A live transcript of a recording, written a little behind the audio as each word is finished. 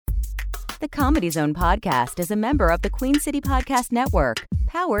The Comedy Zone podcast is a member of the Queen City Podcast Network,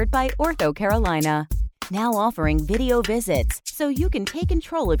 powered by Ortho Carolina. Now offering video visits so you can take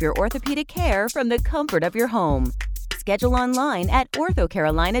control of your orthopedic care from the comfort of your home. Schedule online at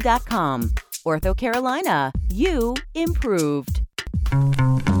orthocarolina.com. Ortho Carolina, you improved.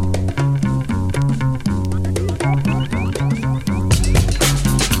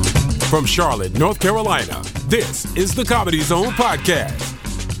 From Charlotte, North Carolina, this is the Comedy Zone Podcast.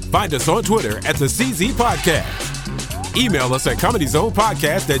 Find us on Twitter at the CZ Podcast. Email us at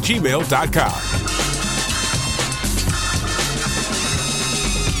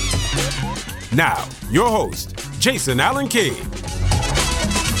comedyzonepodcast@gmail.com. Now, your host, Jason Allen King.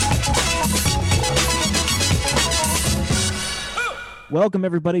 Welcome,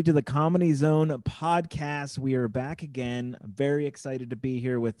 everybody, to the Comedy Zone podcast. We are back again. I'm very excited to be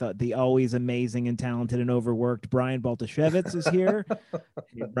here with the always amazing and talented and overworked Brian Baltashevitz is here.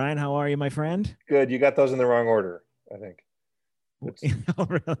 Hey, Brian, how are you, my friend? Good. You got those in the wrong order, I think. Oh,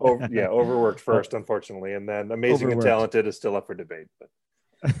 really? Overworked first, unfortunately, and then amazing and talented is still up for debate. But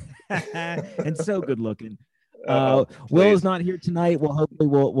and so good looking. Will is not here tonight. Well, hopefully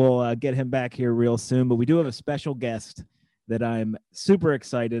we'll get him back here real soon. But we do have a special guest that I'm super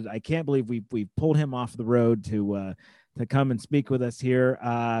excited. I can't believe we pulled him off the road to come and speak with us here.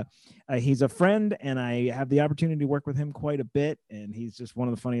 He's a friend, and I have the opportunity to work with him quite a bit, and he's just one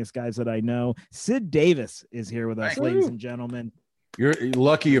of the funniest guys that I know. Sid Davis is here with us, ladies and gentlemen. You're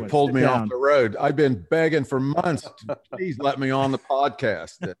lucky you pulled me off the road. I've been begging for months. Please let me on the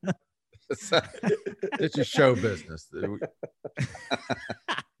podcast. It's just show business.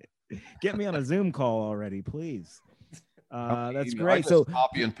 Get me on a Zoom call already, please. That's great. I just so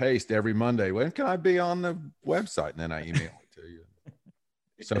copy and paste every Monday. When can I be on the website? And then I email it to you.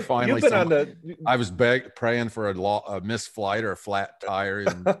 So finally, I was praying for a missed flight or a flat tire,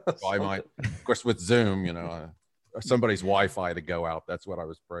 and I might, of course, with Zoom, somebody's Wi-Fi to go out. That's what I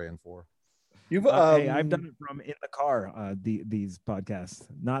was praying for. Hey, I've done it from in the car. These podcasts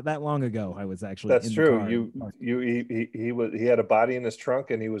not that long ago. I was actually. That's true. He had a body in his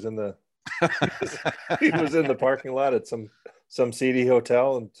trunk, and he was in the. He was in the parking lot at some seedy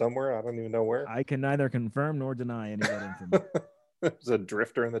hotel and somewhere. I don't even know where. I can neither confirm nor deny any of that information. There's a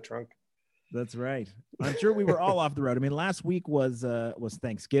drifter in the trunk. That's right. I'm sure we were all off the road. I mean, last week was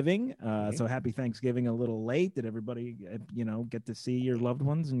Thanksgiving. So happy Thanksgiving. A little late. Did everybody, get to see your loved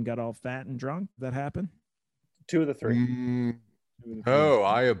ones and got all fat and drunk? Did that happen? 2 of the 3. Oh,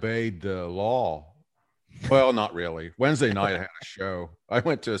 I obeyed the law. Well, not really. Wednesday night I had a show. I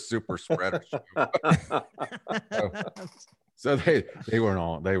went to a super spreader show. so they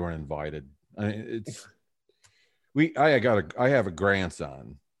weren't invited. I mean, I have a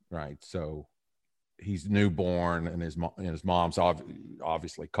grandson, right? So he's newborn, and his mom's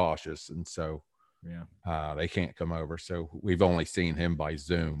obviously cautious, and so they can't come over. So we've only seen him by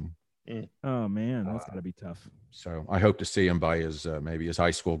Zoom. Oh man, that's gotta be tough. So I hope to see him by his maybe his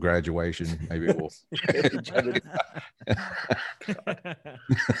high school graduation. Maybe we'll.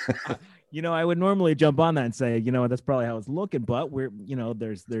 I would normally jump on that and say, that's probably how it's looking. But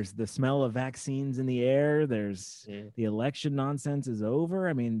there's the smell of vaccines in the air. There's the election nonsense is over.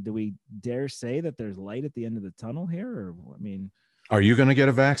 I mean, do we dare say that there's light at the end of the tunnel here? Or are you going to get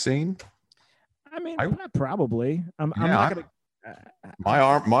a vaccine? Probably. I'm not gonna.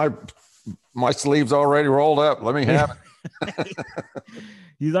 My sleeve's already rolled up. Let me have it.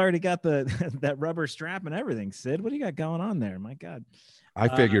 He's already got that rubber strap and everything. Sid, what do you got going on there? My God. I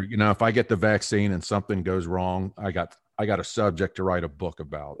figured, if I get the vaccine and something goes wrong, I got a subject to write a book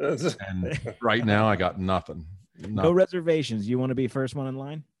about. And right now I got nothing. No reservations. You want to be first one in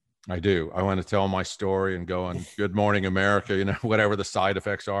line? I do. I want to tell my story and go on Good Morning America, whatever the side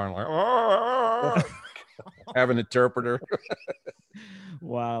effects are, and have an interpreter.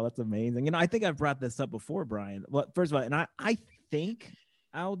 Wow, that's amazing. I think I've brought this up before, Brian. Well, first of all, and I think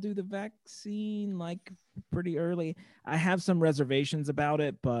I'll do the vaccine pretty early. I have some reservations about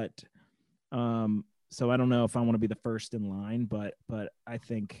it, but so I don't know if I want to be the first in line, but I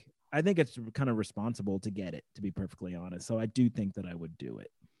think it's kind of responsible to get it, to be perfectly honest. So I do think that I would do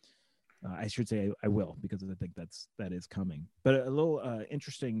it. I should say I will, because I think that is coming. But a little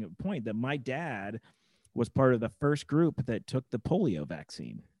interesting point that my dad was part of the first group that took the polio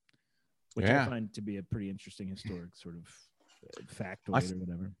vaccine, which I find to be a pretty interesting historic sort of factoid or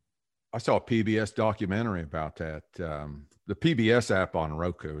whatever. I saw a PBS documentary about that. The PBS app on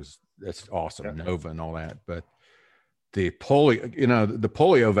Roku that's awesome, Nova and all that. But the polio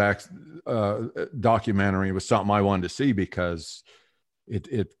documentary was something I wanted to see because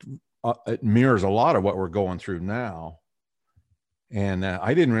it mirrors a lot of what we're going through now. And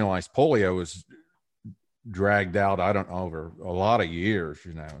I didn't realize polio was dragged out, I don't know, over a lot of years,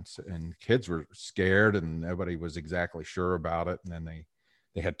 you know, and kids were scared and nobody was exactly sure about it. And then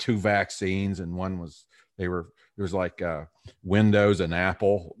they had 2 vaccines, and one was, it was like Windows and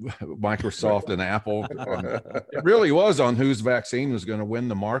Apple, Microsoft and Apple. And it really was on whose vaccine was going to win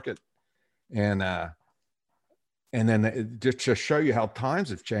the market. And then just to show you how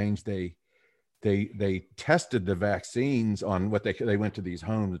times have changed, they tested the vaccines on what they went to these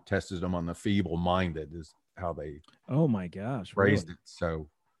homes and tested them on the feeble-minded, is how they Oh my gosh, phrased really? it. So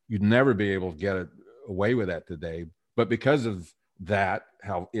you'd never be able to get it away with that today. But because of that,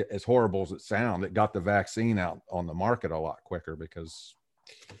 as horrible as it sounds, it got the vaccine out on the market a lot quicker, because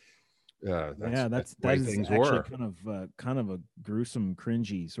that's the way things actually were. kind of a gruesome,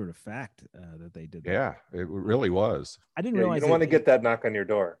 cringy sort of fact that they did that. Yeah, it really was. I didn't You realize don't want to get that knock on your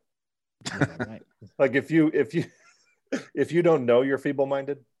door. Yeah, right. Like if you don't know you're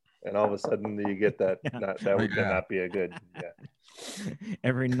feeble-minded, and all of a sudden you get that, that would not be a good. Yeah.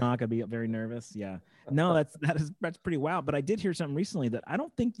 Every knock, I'd be very nervous. Yeah. No, that's pretty wild. But I did hear something recently that I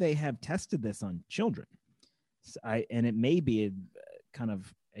don't think they have tested this on children. And it may be a kind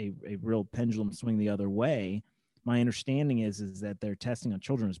of a real pendulum swing the other way. My understanding is that their testing on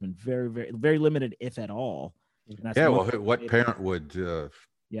children has been very, very, very limited, if at all. Yeah. Well, what parent would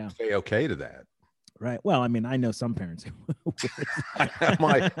say okay to that? Right. Well, I mean, I know some parents.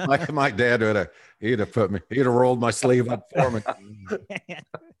 my dad he'd have rolled my sleeve up for me.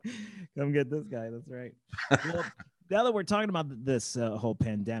 Come get this guy. That's right. Well, now that we're talking about this whole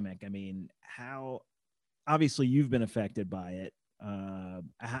pandemic, I mean, how obviously you've been affected by it.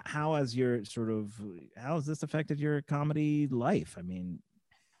 How has this affected your comedy life? I mean,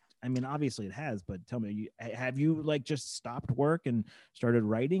 obviously it has, but tell me, have you like just stopped work and started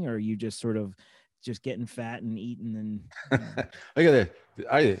writing, or are you just sort of just getting fat and eating and Look at it.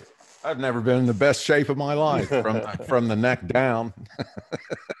 I've never been in the best shape of my life from the neck down.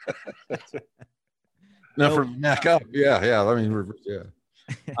 No, from the neck up. Yeah. I mean,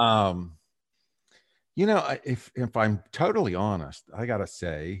 yeah. You know, if I'm totally honest, I gotta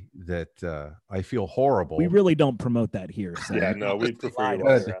say that I feel horrible. We really don't promote that here. So. Yeah, no, we prefer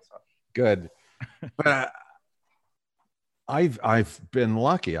you. Good. But I've been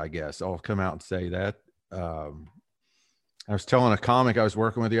lucky, I guess. I'll come out and say that. I was telling a comic I was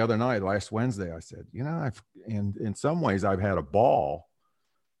working with the other night, last Wednesday, I said, you know, in some ways I've had a ball.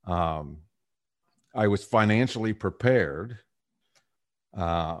 I was financially prepared.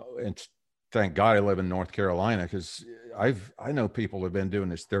 And thank God I live in North Carolina, because I know people who have been doing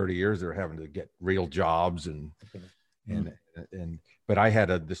this 30 years. They're having to get real jobs but I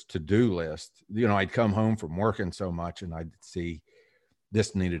had this to-do list. You know, I'd come home from working so much and I'd see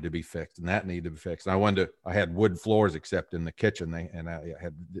this needed to be fixed and that needed to be fixed. And I had wood floors except in the kitchen.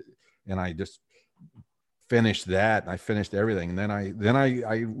 I just finished that, and I finished everything. And then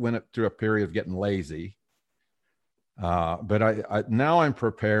I went through a period of getting lazy. But I now I'm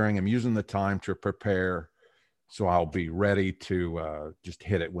preparing. I'm using the time to prepare, so I'll be ready to just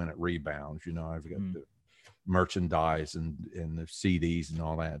hit it when it rebounds. You know, I've got the merchandise and the CDs and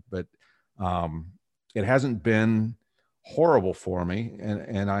all that. But it hasn't been horrible for me,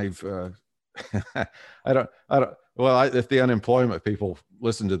 and I've I don't. Well, if the unemployment people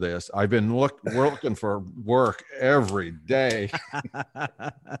listen to this, I've been looking for work every day.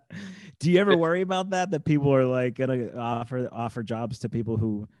 Do you ever worry about that people are like gonna offer jobs to people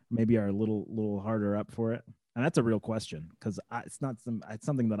who maybe are a little harder up for it? And that's a real question, because it's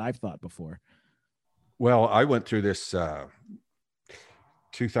something that I've thought before. Well, I went through this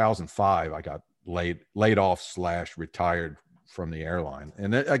 2005. I got laid off / retired from the airline,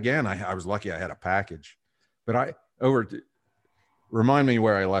 and again, I was lucky I had a package. But remind me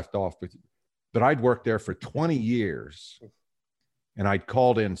where I left off, but I'd worked there for 20 years and I'd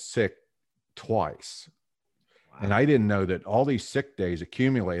called in sick twice. Wow. And I didn't know that all these sick days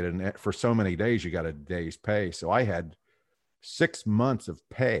accumulated, and for so many days, you got a day's pay. So I had 6 months of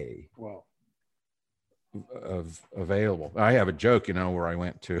pay. Wow. Available. I have a joke, you know, where I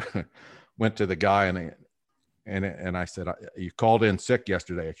went to the guy and I said, you called in sick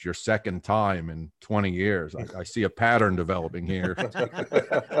yesterday. It's your second time in 20 years. I see a pattern developing here.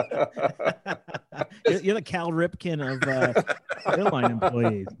 You're the Cal Ripken of airline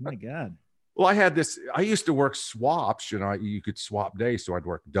employees. My God. Well, I used to work swaps, you know, you could swap days. So I'd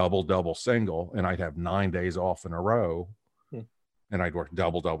work double, single, and I'd have 9 days off in a row. And I'd work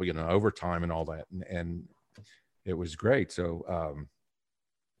double, you know, overtime and all that. And it was great. So,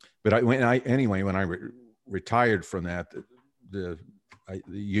 but when I retired from that, the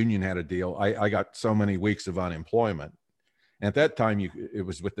union had a deal. I got so many weeks of unemployment, And at that time, it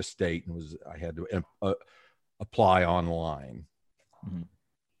was with the state, and I had to apply online. Mhm.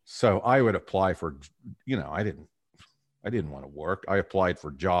 So I would apply for, I didn't want to work. I applied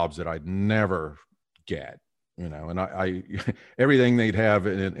for jobs that I'd never get, and I everything they'd have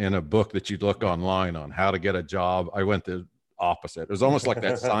in a book that you'd look online on how to get a job. I went the opposite. It was almost like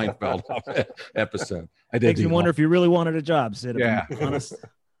that Seinfeld episode. I did. Makes me wonder if you really wanted a job, Sid. Yeah. If I'm honest.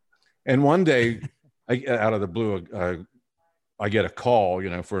 And one day, out of the blue, I get a call,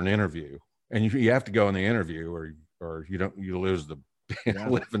 for an interview, and you have to go in the interview, or you lose the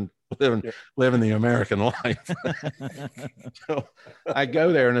living the American life. So I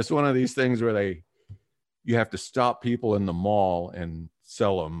go there, and it's one of these things where you have to stop people in the mall and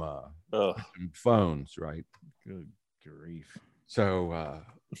sell them phones, right? Good grief. So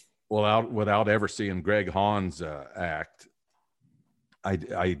without ever seeing Greg Hahn's act,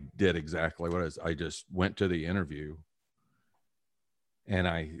 I did exactly what it is. I just went to the interview, and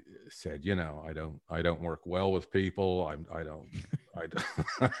I said, I don't work well with people.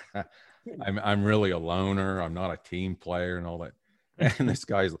 I'm really a loner. I'm not a team player and all that. And this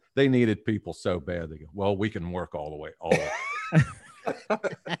they needed people so bad. They go, well, we can work all the way.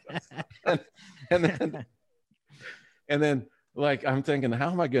 And then like, I'm thinking, how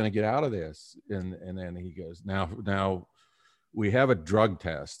am I going to get out of this? And then he goes, now we have a drug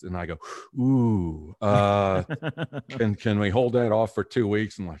test. And I go, ooh, can we hold that off for 2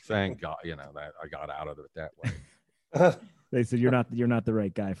 weeks? And like, thank God, that I got out of it that way. They said, you're not the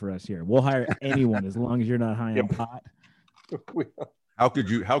right guy for us here. We'll hire anyone as long as you're not high on pot. How could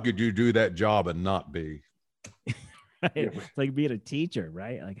you do that job and not be? Right? It's like being a teacher,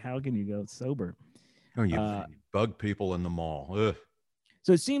 right? Like, how can you go sober? Oh, you bug people in the mall. Ugh.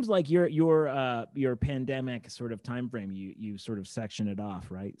 So it seems like your pandemic sort of time frame, you sort of section it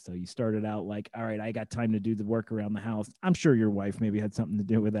off, right? So you started out like, all right, I got time to do the work around the house. I'm sure your wife maybe had something to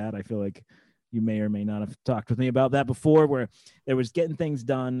do with that. I feel like you may or may not have talked with me about that before, where there was getting things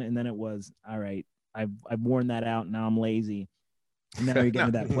done, and then it was, all right, I've worn that out. Now I'm lazy. And now you're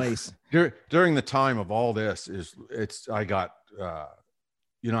getting to that place. During the time of all this I got,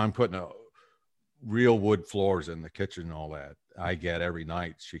 I'm putting real wood floors in the kitchen and all that. I get every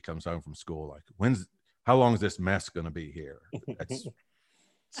night she comes home from school, like, how long is this mess going to be here?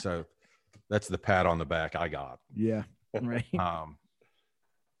 That's the pat on the back I got. Yeah. Right.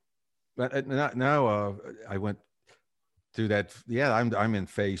 But now I went through that. Yeah. I'm in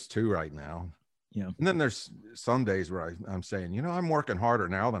phase 2 right now. Yeah. And then there's some days where I'm saying, I'm working harder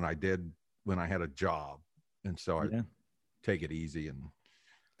now than I did when I had a job. And so I take it easy. And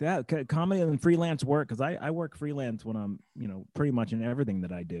that comedy and freelance work, because I work freelance when I'm, pretty much in everything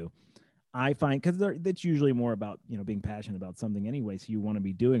that I do. I find, because that's usually more about, being passionate about something anyway, so you want to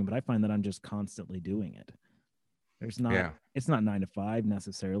be doing, but I find that I'm just constantly doing it. It's not 9 to 5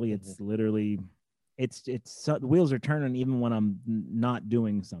 necessarily. It's literally, the wheels are turning even when I'm not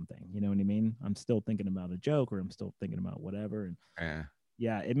doing something. You know what I mean? I'm still thinking about a joke, or I'm still thinking about whatever. And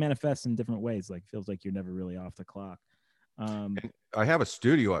it manifests in different ways. Like, feels like you're never really off the clock. I have a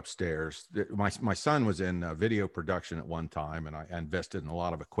studio upstairs. My son was in video production at one time, and I invested in a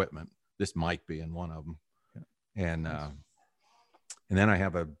lot of equipment. This might be in one of them. And then I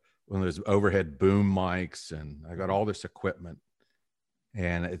have one of those overhead boom mics, and I got all this equipment.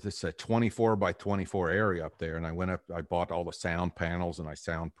 And it's a 24 by 24 area up there. And I bought all the sound panels, and I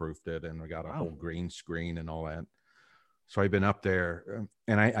soundproofed it, and we got a whole green screen and all that. So I've been up there,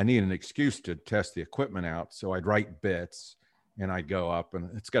 and I need an excuse to test the equipment out. So I'd write bits, and I'd go up, and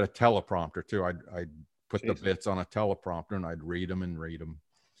it's got a teleprompter too. I'd put the bits on a teleprompter, and I'd read them.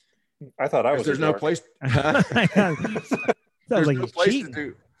 I thought I was. There's no place.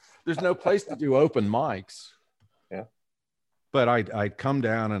 There's no place to do open mics. Yeah. But I'd come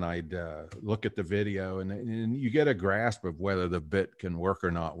down, and I'd look at the video, and you get a grasp of whether the bit can work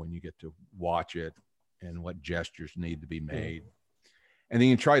or not when you get to watch it, and what gestures need to be made. And then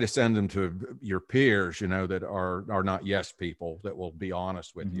you try to send them to your peers, that are not yes people, that will be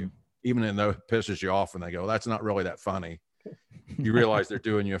honest with you, even though it pisses you off when they go, that's not really that funny. You realize they're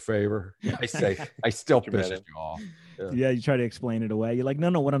doing you a favor. I say, I still pisses you off. Yeah, you try to explain it away. You're like,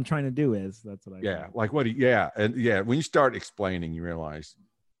 no, what I'm trying to do is, that's what I Yeah, think. Like what? When you start explaining, you realize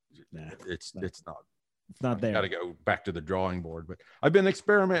it's not there. Got to go back to the drawing board. But I've been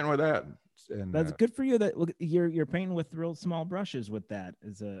experimenting with that. And that's good for you. That look, you're painting with real small brushes. With that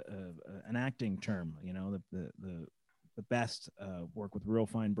is an acting term. The best work with real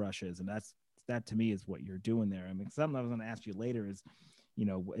fine brushes, and that to me is what you're doing there. I mean, something I was going to ask you later is,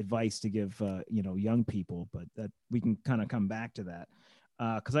 advice to give young people, but that we can kind of come back to that.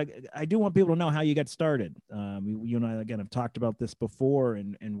 because I do want people to know how you got started. You and I, again, have talked about this before,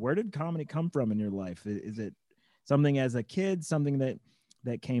 and where did comedy come from in your life? Is it something as a kid, something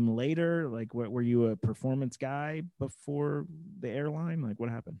that came later? Like, were you a performance guy before the airline? Like, what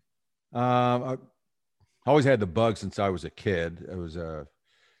happened? I always had the bug since I was a kid. I was a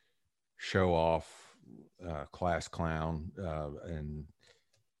show off, class clown, and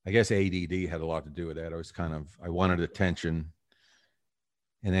I guess ADD had a lot to do with that. I wanted attention.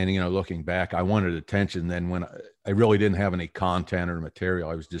 And then, looking back, I wanted attention. Then when I really didn't have any content or material,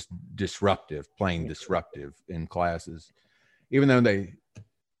 I was just playing disruptive in classes,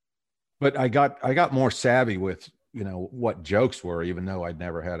 but I got more savvy with, what jokes were, even though I'd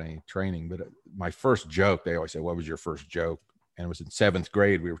never had any training. But my first joke, they always say, what was your first joke? And it was in 7th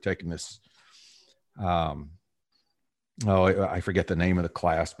grade. We were taking this, I forget the name of the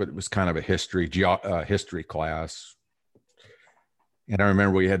class, but it was kind of a history class. And I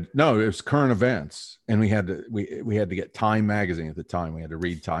remember it was current events, and we had to get Time magazine at the time. We had to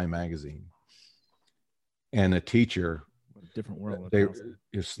read Time magazine, and the teacher, different world.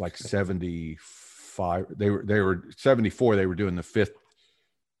 It's like 75. They were 74. They were doing the 5th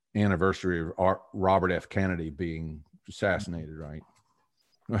anniversary of Robert F. Kennedy being assassinated. Right.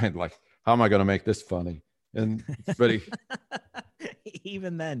 Like, how am I going to make this funny? But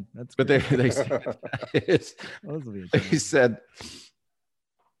even then, that's. But they said.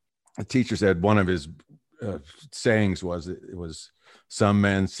 The teacher said one of his sayings was, some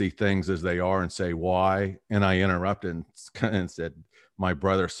men see things as they are and say, why? And I interrupted and said, my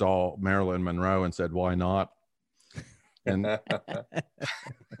brother saw Marilyn Monroe and said, why not? And,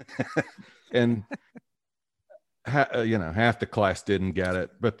 half the class didn't get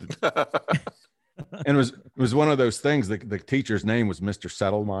it, but, and it was one of those things. The teacher's name was Mr.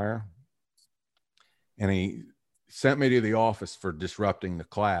 Settlemeyer. And he sent me to the office for disrupting the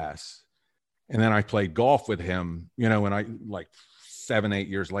class. And then I played golf with him, when I, like 7-8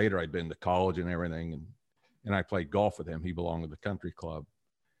 years later, I'd been to college and everything. And I played golf with him. He belonged to the country club.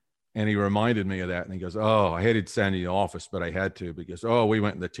 And he reminded me of that. And he goes, oh, I hated to send you to the office, but I had to, because, we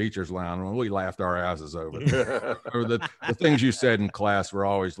went in the teacher's lounge and we laughed our asses over it. Or the things you said in class were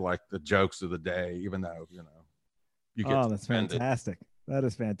always like the jokes of the day, even though, you get that's fantastic. That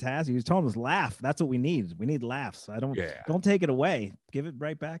is fantastic. You told us laugh. That's what we need. We need laughs. Don't take it away. Give it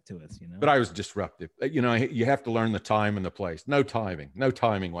right back to us, But I was disruptive. You have to learn the time and the place. No timing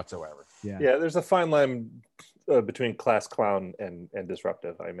whatsoever. Yeah. Yeah. There's a fine line between class clown and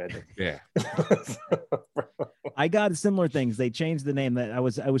disruptive, I imagine. Yeah. I got similar things. They changed the name. That I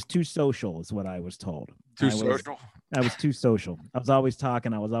was too social is what I was told. Social? I was too social. I was always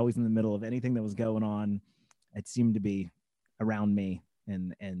talking. I was always in the middle of anything that was going on. It seemed to be around me.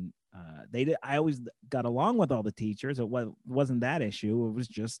 And I always got along with all the teachers. It wasn't that issue. It was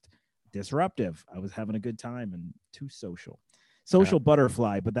just disruptive. I was having a good time and too social.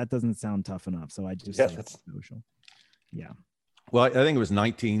 Butterfly, but that doesn't sound tough enough. So I just said social. Yeah. Well, I think it was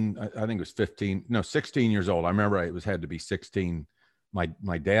 19. I think it was 16 years old. I remember it had to be 16.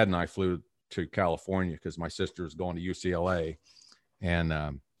 My dad and I flew to California because my sister was going to UCLA, and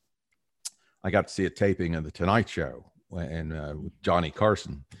I got to see a taping of the Tonight Show. And with Johnny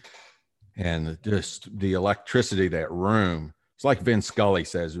Carson, and just the electricity of that room. It's like Vin Scully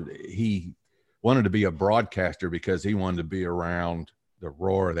says, he wanted to be a broadcaster because he wanted to be around the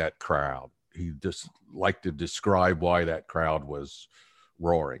roar of that crowd. He just liked to describe why that crowd was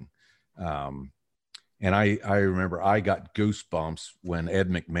roaring. And I remember I got goosebumps when Ed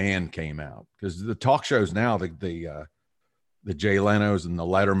McMahon came out, because the talk shows now, the Jay Leno's and the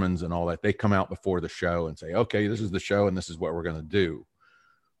Lettermans and all that, they come out before the show and say, okay, this is the show and this is what we're going to do.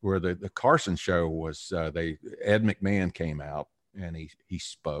 Where the Carson show was, Ed McMahon came out and he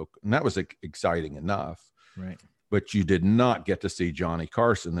spoke, and that was exciting enough. Right. But you did not get to see Johnny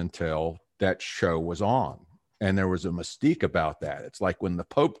Carson until that show was on. And there was a mystique about that. It's like when the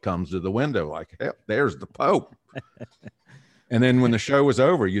Pope comes to the window, like, hey, there's the Pope. And then when the show was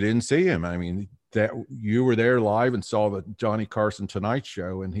over, you didn't see him. I mean, that you were there live and saw the Johnny Carson Tonight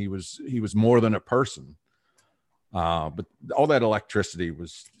Show, and he was more than a person. But all that electricity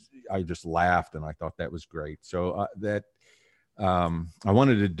I just laughed, and I thought that was great. So I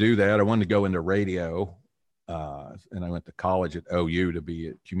wanted to do that. I wanted to go into radio, and I went to college at OU to be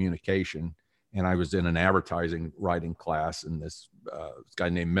at communication. And I was in an advertising writing class, and this guy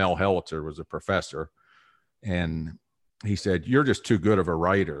named Mel Hellitzer was a professor, and he said, "You're just too good of a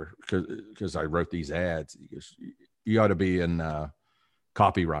writer," because I wrote these ads. He goes, "You ought to be in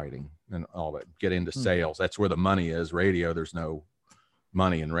copywriting and all that. Get into sales. That's where the money is. Radio, there's no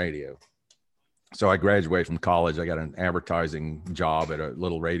money in radio." So I graduated from college. I got an advertising job at a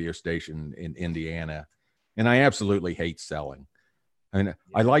little radio station in Indiana, and I absolutely hate selling. And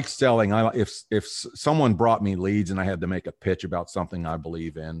I like selling. If someone brought me leads and I had to make a pitch about something I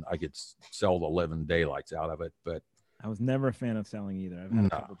believe in, I could sell the living daylights out of it. But I was never a fan of selling either. I've had a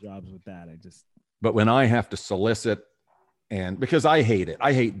couple jobs with that. But when I have to solicit, and because I hate it,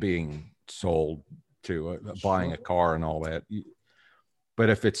 I hate being sold to buying a car and all that. But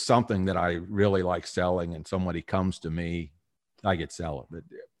if it's something that I really like selling and somebody comes to me, I could sell it. But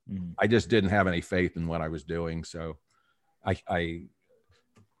I just didn't have any faith in what I was doing. So I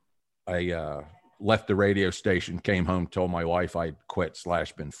left the radio station, came home, told my wife I'd quit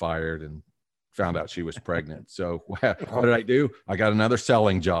 / been fired, and found out she was pregnant. So what did I do? I got another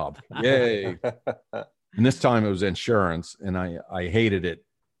selling job. Yay. And this time it was insurance, and I hated it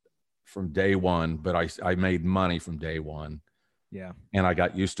from day one, but I made money from day one. Yeah. And I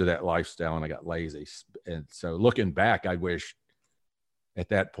got used to that lifestyle and I got lazy. And so looking back, I wish at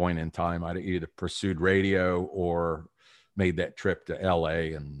that point in time, I'd either pursued radio or made that trip to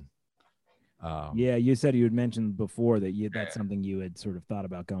LA. And yeah, you said you had mentioned before that that's something you had sort of thought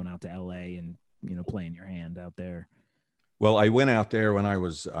about going out to LA and, playing your hand out there. Well, I went out there when I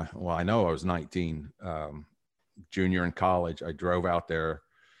was, I know I was 19, junior in college. I drove out there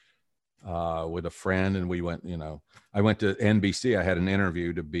with a friend, and we went, I went to NBC. I had an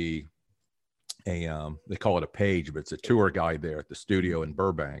interview to be they call it a page, but it's a tour guide there at the studio in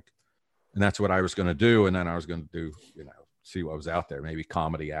Burbank. And that's what I was going to do. And then I was going to do, see what was out there, maybe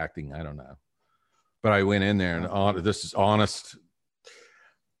comedy, acting. I don't know. But I went in there, and this is honest.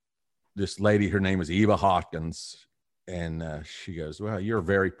 This lady, her name is Eva Hopkins. And she goes, well, you're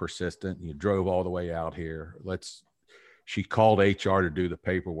very persistent. You drove all the way out here. She called HR to do the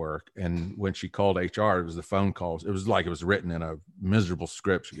paperwork. And when she called HR, it was the phone calls. It was like it was written in a miserable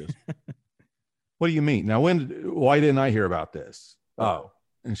script. She goes, what do you mean? Now, why didn't I hear about this? Oh,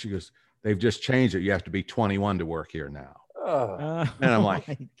 and she goes, they've just changed it. You have to be 21 to work here now. And I'm like,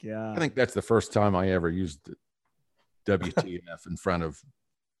 I think that's the first time I ever used WTF in front of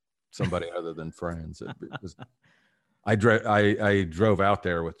somebody other than friends. I drove out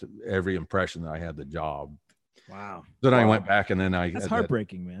there with every impression that I had the job. Wow. Then I went back, and then that's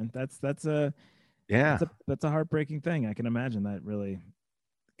heartbreaking, man. That's a heartbreaking thing. I can imagine that really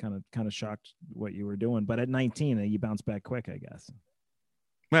kind of shocked what you were doing. But at 19, you bounced back quick, I guess.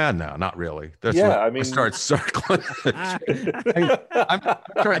 Well, no, not really. That's I start circling. I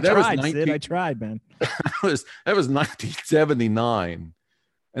tried, man. That was 1979.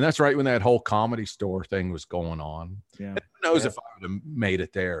 And that's right when that whole Comedy Store thing was going on. Yeah. Who knows if I would have made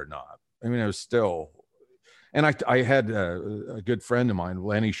it there or not. I mean, it was still, and I had a good friend of mine,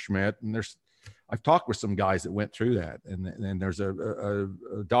 Lenny Schmidt, and I've talked with some guys that went through that. And there's a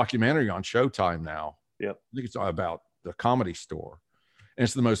documentary on Showtime now. Yep. I think it's about the Comedy Store. And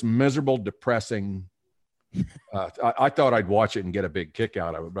it's the most miserable, depressing. I thought I'd watch it and get a big kick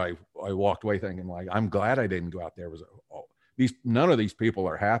out of it, but I walked away thinking, like, I'm glad I didn't go out there. None of these people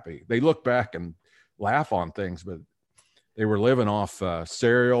are happy. They look back and laugh on things, but they were living off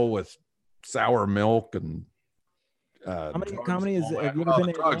cereal with sour milk and comedy is. Have you ever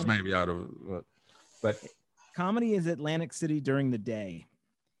been drugs? Maybe out of, but comedy is Atlantic City during the day.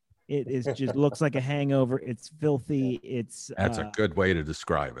 It is just looks like a hangover. It's filthy. That's a good way to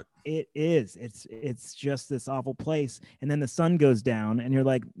describe it. It is. It's just this awful place. And then the sun goes down, and you're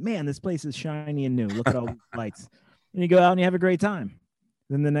like, man, this place is shiny and new. Look at all these lights. And you go out and you have a great time.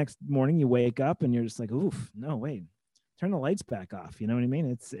 Then the next morning you wake up and you're just like, oof, no, wait, turn the lights back off. You know what I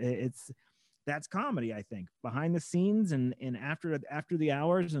mean? That's comedy, I think, behind the scenes and after the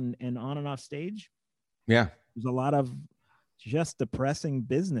hours and on and off stage. Yeah. There's a lot of just depressing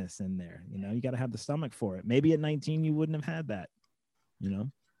business in there. You got to have the stomach for it. Maybe at 19, you wouldn't have had that,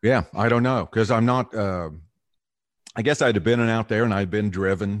 Yeah. I don't know. Cause I'm not, I guess I'd have been out there and I'd been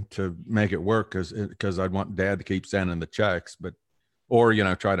driven to make it work because I'd want Dad to keep sending the checks, or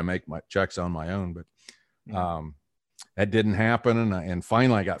try to make my checks on my own. But that didn't happen, and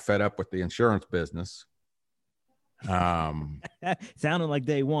finally I got fed up with the insurance business. Sounded like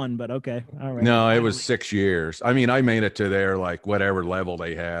day one, but okay, all right. No, it was 6 years. I mean, I made it to their like whatever level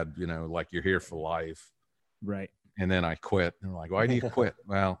they had. Like you're here for life, right? And then I quit. And they're like, why do you quit?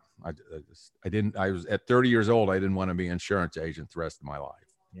 Well, I didn't. I was at 30 years old. I didn't want to be an insurance agent the rest of my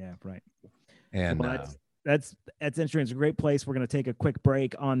life. Yeah, right. And that's insurance. A great place. We're going to take a quick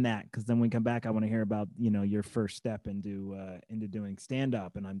break on that because then when we come back, I want to hear about your first step into doing stand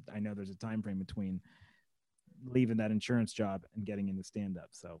up. And I know there's a time frame between leaving that insurance job and getting into stand-up.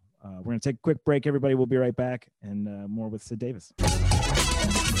 So we're going to take a quick break, everybody. We'll be right back, and more with Sid Davis.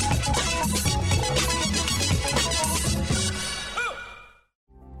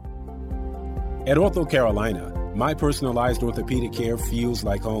 At Ortho Carolina, my personalized orthopedic care feels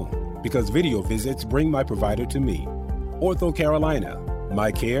like home because video visits bring my provider to me. Ortho Carolina,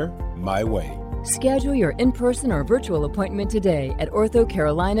 my care, my way. Schedule your in-person or virtual appointment today at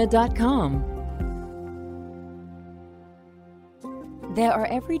orthocarolina.com. There are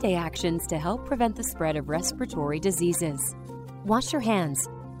everyday actions to help prevent the spread of respiratory diseases. Wash your hands.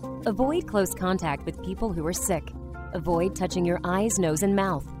 Avoid close contact with people who are sick. Avoid touching your eyes, nose, and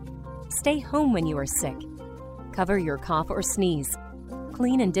mouth. Stay home when you are sick. Cover your cough or sneeze.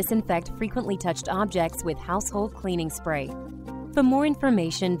 Clean and disinfect frequently touched objects with household cleaning spray. For more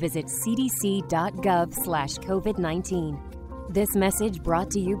information, visit cdc.gov/COVID-19. This message brought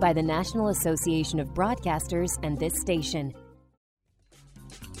to you by the National Association of Broadcasters and this station.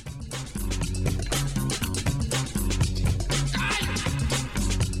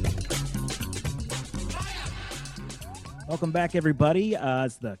 Welcome back, everybody.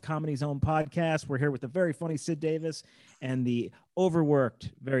 It's the Comedy Zone podcast. We're here with the very funny Sid Davis and the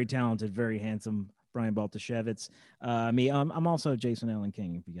overworked, very talented, very handsome Brian Baltashevitz. I'm also Jason Allen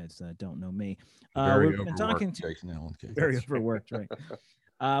King, if you guys don't know me. Very we've been talking to Jason Allen King. Very overworked, right?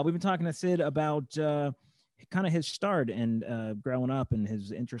 We've been talking to Sid about kind of his start and growing up and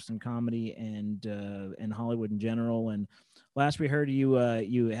his interest in comedy and Hollywood in general. And last we heard you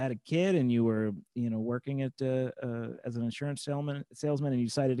had a kid and you were working at as an insurance salesman and you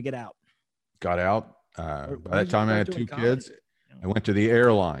decided to get out. Got out. By that time I had two kids. I went to the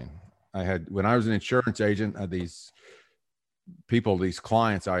airline. When I was an insurance agent, these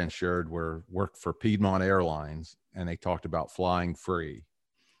clients I insured worked for Piedmont Airlines, and they talked about flying free.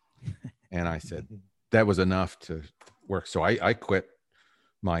 And I said, that was enough to work. So I quit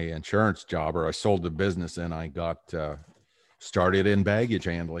my insurance job, or I sold the business, and I got started in baggage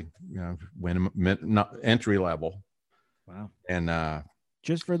handling, not entry level. Wow. And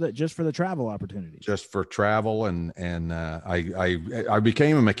just for the travel opportunities. Just for travel, and I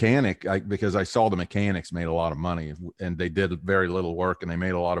became a mechanic because I saw the mechanics made a lot of money, and they did very little work, and they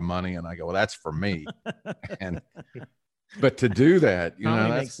made a lot of money. And I go, well, that's for me. But to do that, that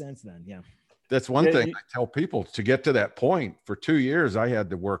makes sense then. Yeah. That's one thing I tell people. To get to that point, for 2 years, I had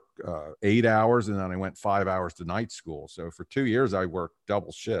to work 8 hours, and then I went 5 hours to night school. So for 2 years, I worked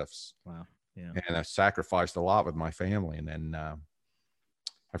double shifts. Wow. Yeah. And I sacrificed a lot with my family. And then I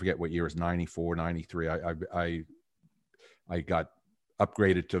forget what year it was, 94, 93. I got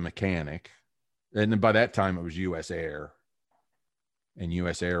upgraded to mechanic. And then by that time, it was U.S. Air and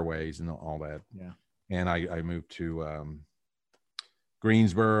U.S. Airways and all that. Yeah. And I moved to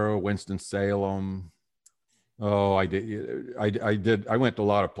Greensboro, Winston-Salem. Oh, I went to a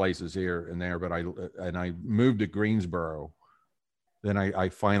lot of places here and there, but I moved to Greensboro. Then I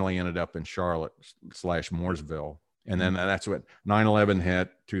finally ended up in Charlotte / Mooresville. And then that's what 9/11 hit,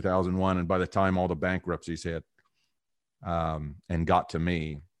 2001. And by the time all the bankruptcies hit and got to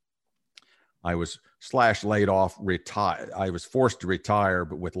me, I was laid off, retired. I was forced to retire,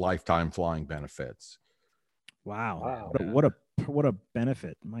 but with lifetime flying benefits. Wow. What a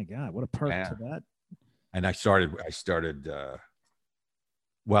benefit. My God, what a perk to that. And I started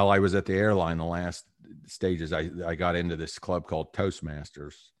while I was at the airline, the last stages, I got into this club called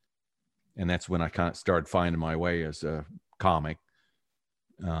Toastmasters. And that's when I kind of started finding my way as a comic.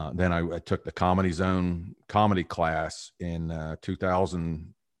 Then I took the Comedy Zone comedy class in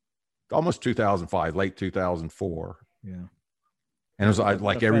 2000, almost 2005, late 2004. Yeah. And it was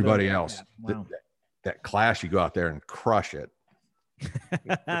like everybody else. Wow. That class, you go out there and crush it.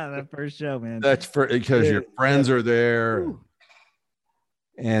 That first show, man. That's because your friends are there. Woo.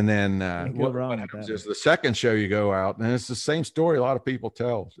 And then what happens is the second show you go out, and it's the same story a lot of people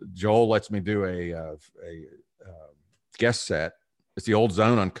tell. Joel lets me do a guest set. It's the Old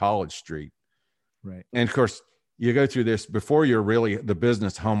Zone on College Street. Right. And of course, you go through this before the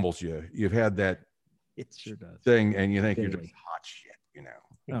business humbles you. You've had that it sure does thing, and you think you're just hot shit,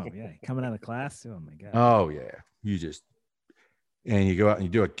 Oh yeah, coming out of class. Oh my God. Oh yeah, and you go out and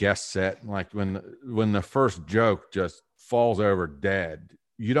you do a guest set. Like when the first joke just falls over dead,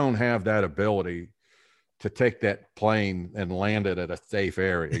 you don't have that ability to take that plane and land it at a safe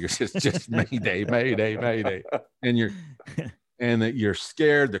area. You're just mayday, mayday, mayday, and you're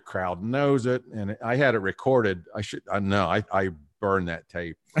scared. The crowd knows it, and I had it recorded. I burned that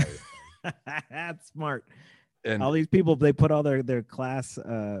tape. That's smart. And all these people, they put all their class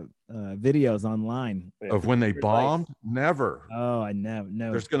videos online of when they bombed. Never. Oh, I know.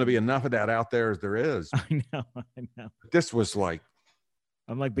 No, there's going to be enough of that out there as there is. I know. This was like,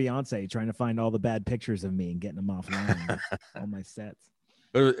 I'm like Beyonce trying to find all the bad pictures of me and getting them offline. All my sets.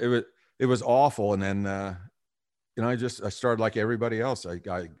 It was awful. And then I started like everybody else. I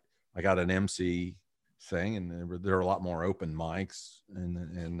got an MC thing, and there were a lot more open mics,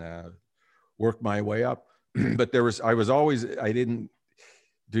 and worked my way up. But I didn't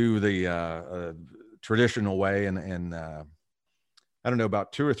do the traditional way, and I don't know,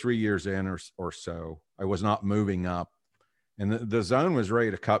 about 2 or 3 years in or so, I was not moving up, and the zone was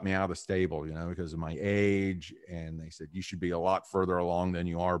ready to cut me out of the stable, because of my age, and they said you should be a lot further along than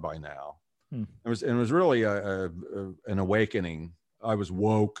you are by now. It was really an awakening. I was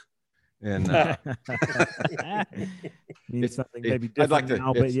woke, and means something maybe different. I'd like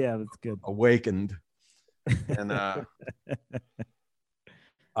now, but yeah, that's good. Awakened, and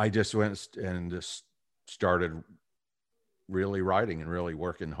I just went and just started really writing and really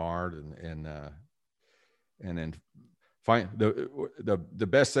working hard, and then find the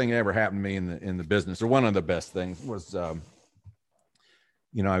best thing that ever happened to me in the business, or one of the best things, was I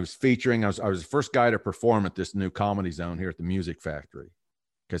was featuring. I was the first guy to perform at this new Comedy Zone here at the Music Factory,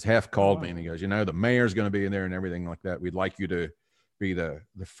 because Hef called me and he goes, the mayor's going to be in there and everything like that. We'd like you to be the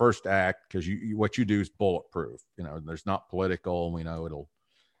first act, because what you do is bulletproof. There's not political, and we know it'll.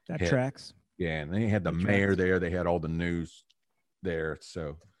 That tracks. Yeah, and they had the mayor there. They had all the news there.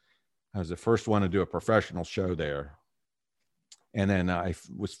 So I was the first one to do a professional show there. And then I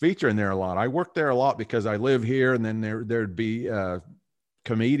was featuring there a lot. I worked there a lot because I live here, and then there'd be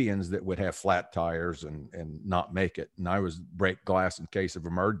comedians that would have flat tires and not make it. And I was break glass in case of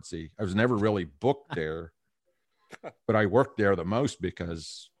emergency. I was never really booked there, but I worked there the most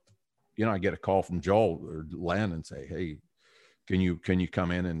because, I get a call from Joel or Len and say, hey, can you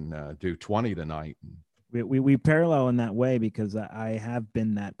come in and do 20 tonight? We parallel in that way, because I have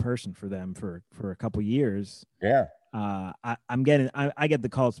been that person for them for a couple years. Yeah. I get the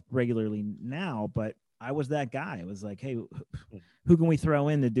calls regularly now, but I was that guy. It was like, hey, who can we throw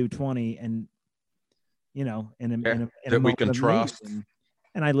in to do 20? And, that we can trust.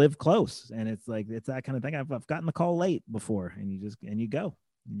 And I live close, and it's like, it's that kind of thing. I've gotten the call late before, and you go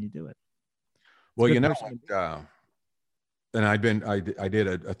and you do it. Well, and I did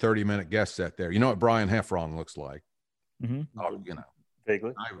a 30-minute guest set there. You know what Brian Heffron looks like? Mm-hmm. Oh,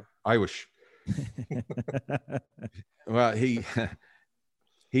 vaguely. I was. Well,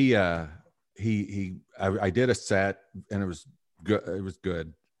 I did a set, and it was good. It was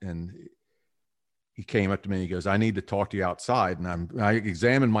good. And he came up to me and he goes, I need to talk to you outside. And I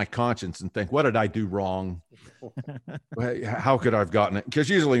examined my conscience and think, what did I do wrong? How could I have gotten it? Because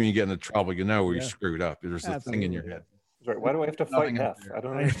usually when you get into trouble, where you screwed up. There's a thing in your head. Sorry, why do I have to fight Hef? I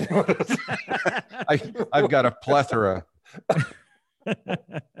don't understand what it is. I've got a plethora.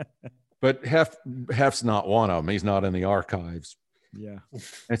 But Hef's not one of them. He's not in the archives. Yeah.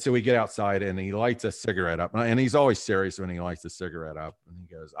 And so we get outside, and he lights a cigarette up. And he's always serious when he lights a cigarette up. And he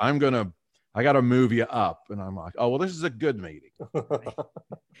goes, I got to move you up. And I'm like, oh, well, this is a good meeting.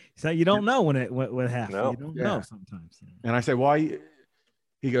 So you don't know when Hef. No. You don't know sometimes. And I say, why?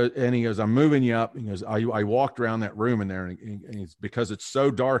 He goes, I'm moving you up. He goes, I walked around that room in there, and it's because it's so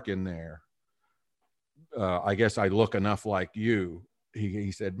dark in there. I guess I look enough like you.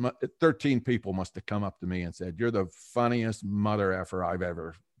 He said, 13 people must have come up to me and said, you're the funniest mother effer I've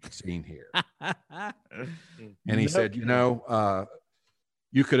ever seen here. And he said, you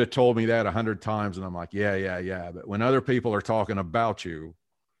could have told me that 100 times. And I'm like, yeah. But when other people are talking about you,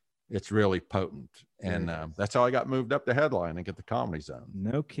 it's really potent. And that's how I got moved up to headlining at the Comedy Zone.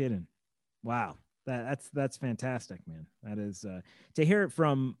 No kidding. Wow. That's fantastic, man. That is to hear it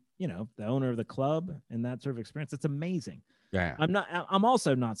from, the owner of the club and that sort of experience. It's amazing. Yeah. I'm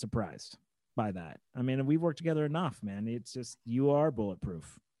also not surprised by that. I mean, we've worked together enough, man. It's just, you are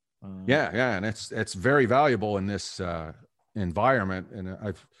bulletproof. Yeah. And it's very valuable in this environment. And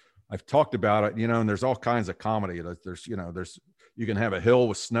I've talked about it, and there's all kinds of comedy. There's you can have a hill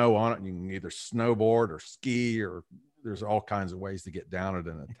with snow on it, and you can either snowboard or ski, or there's all kinds of ways to get down it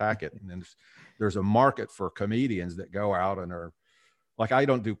and attack it. And then there's a market for comedians that go out and are like, I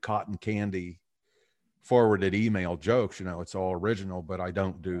don't do cotton candy forwarded email jokes, it's all original, but I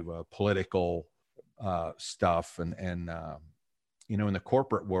don't do political stuff. And in the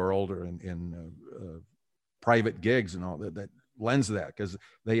corporate world or in private gigs and all that lends that, because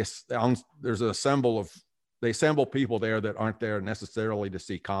they assemble people there that aren't there necessarily to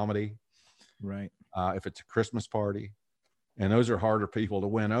see comedy. Right. If it's a Christmas party, and those are harder people to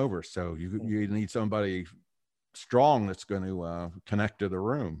win over. So you need somebody strong that's going to connect to the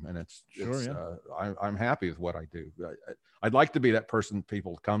room. And Sure, I'm happy with what I do. I'd like to be that person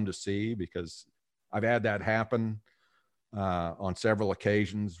people come to see, because I've had that happen on several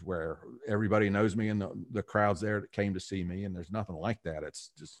occasions where everybody knows me and the crowds there that came to see me, and there's nothing like that.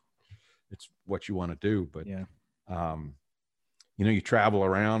 It's what you want to do. But you travel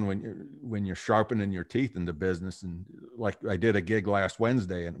around when you're sharpening your teeth in the business. And like I did a gig last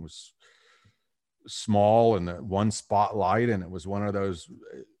Wednesday, and it was small and the one spotlight, and it was one of those,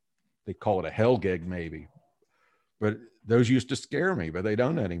 they call it a hell gig maybe, but those used to scare me, but they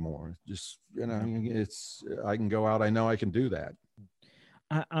don't anymore. Just, I can go out. I know I can do that.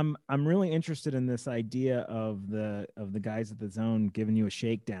 I'm really interested in this idea of the guys at the Zone giving you a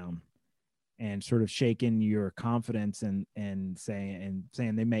shakedown and sort of shaking your confidence and saying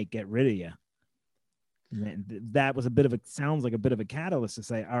they may get rid of you. And that was sounds like a bit of a catalyst to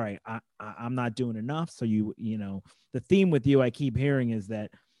say, all right, I'm not doing enough. So the theme with you I keep hearing is that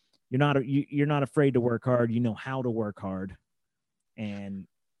you're not afraid to work hard. You know how to work hard, and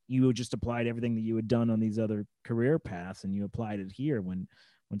you just applied everything that you had done on these other career paths, and you applied it here. When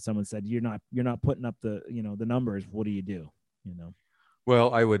someone said you're not putting up the numbers, what do you do?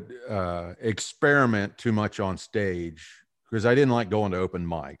 Well, I would experiment too much on stage because I didn't like going to open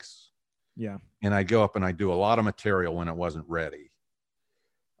mics. Yeah. And I'd go up and I'd do a lot of material when it wasn't ready.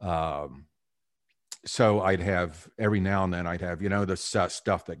 So I'd have every now and then I'd have, the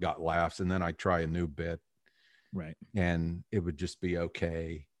stuff that got laughs, and then I'd try a new bit. Right. And it would just be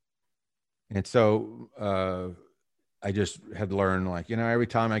okay. And so I just had learned, like, every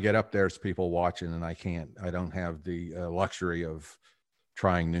time I get up there, there's people watching, and I don't have the luxury of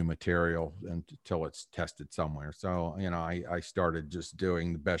trying new material until it's tested somewhere. So, I started just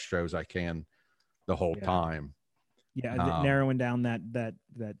doing the best shows I can the whole time. Yeah. Narrowing down that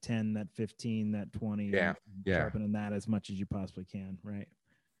 10, that 15, that 20, yeah. Sharpening that as much as you possibly can. Right.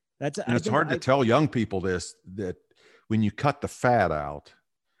 It's hard to tell young people that when you cut the fat out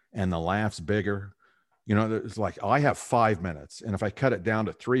and the laugh's bigger, it's like, I have 5 minutes, and if I cut it down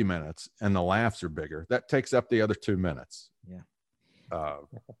to 3 minutes and the laughs are bigger, that takes up the other 2 minutes. Yeah.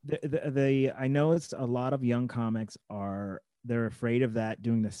 I know it's a lot of young comics they're afraid of that,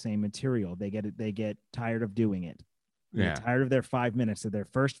 doing the same material. They get tired of doing it. They're tired of their 5 minutes. So their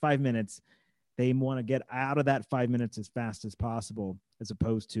first 5 minutes, they want to get out of that 5 minutes as fast as possible, as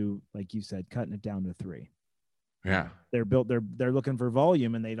opposed to, like you said, cutting it down to 3. Yeah. They're looking for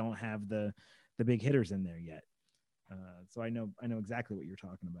volume, and they don't have the big hitters in there yet. So I know exactly what you're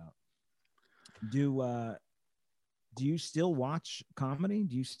talking about. Do you still watch comedy?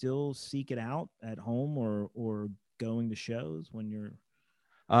 Do you still seek it out at home or going to shows when you're?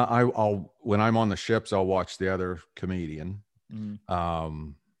 I'll when I'm on the ships, I'll watch the other comedian. Mm-hmm.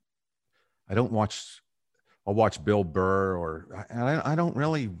 I'll watch Bill Burr, I don't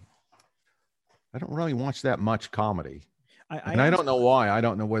really watch that much comedy. I don't know why. I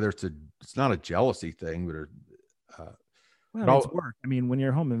don't know whether it's not a jealousy thing, but it's work. I mean, when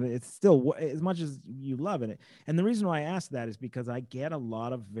you're home, it's still, as much as you love it. And the reason why I ask that is because I get a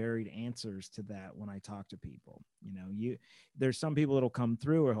lot of varied answers to that when I talk to people. There's some people that'll come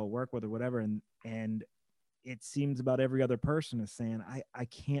through or he'll work with or whatever, and it seems about every other person is saying, I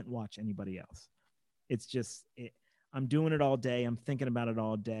can't watch anybody else. It's just, I'm doing it all day. I'm thinking about it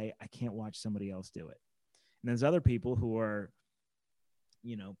all day. I can't watch somebody else do it. And there's other people who are,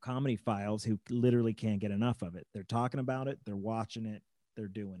 comedy files, who literally can't get enough of it. They're talking about it. They're watching it. They're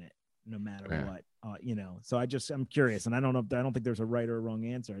doing it no matter what, so I'm curious, and I don't think there's a right or a wrong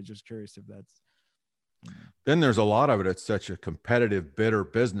answer. I'm just curious if that's. Then there's a lot of it. It's such a competitive, bitter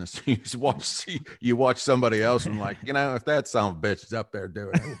business. You watch somebody else and like, if that son of a bitch is up there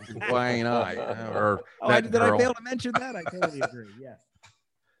doing it, why ain't I? Did I fail to mention that? I totally agree.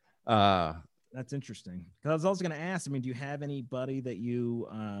 Yeah. That's interesting. Because I was also going to ask, do you have anybody that you,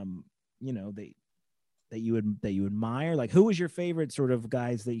 that you admire? Like, who was your favorite sort of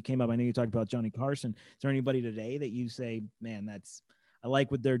guys that you came up? I know you talked about Johnny Carson. Is there anybody today that you say, man, I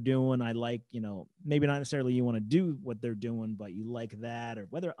like what they're doing. I like, maybe not necessarily you want to do what they're doing, but you like that, or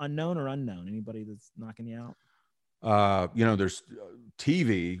whether unknown or unknown, anybody that's knocking you out? There's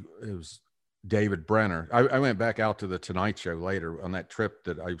TV. It was David Brenner. I went back out to the Tonight Show later on that trip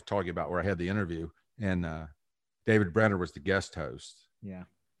that I was talking about where I had the interview, and David Brenner was the guest host. Yeah.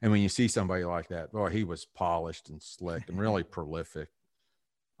 And when you see somebody like that, boy, he was polished and slick and really prolific.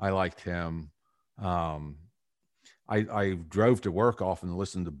 I liked him. I drove to work often and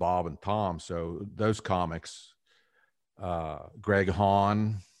listened to Bob and Tom. So those comics, Greg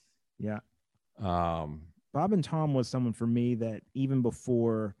Hahn. Yeah. Bob and Tom was someone for me that even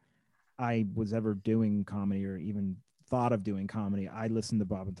before I was ever doing comedy or even thought of doing comedy, I listened to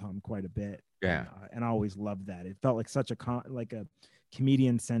Bob and Tom quite a bit. Yeah. And I always loved that. It felt like such a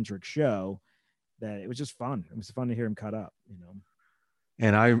comedian centric show that it was just fun. It was fun to hear him cut up, you know.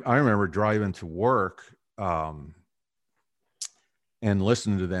 And I remember driving to work and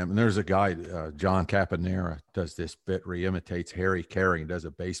listening to them. And there's a guy, John Caponera, does this bit where he imitates Harry Carey, does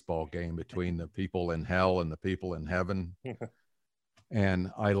a baseball game between the people in hell and the people in heaven.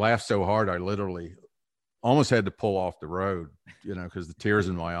 And I laughed so hard, I literally almost had to pull off the road, you know, because the tears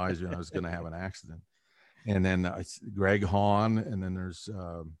in my eyes, you know, I was going to have an accident. And then Greg Hahn, and then there's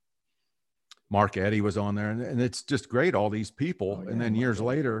Mark Eddy was on there. And it's just great, all these people. Oh, yeah, and then years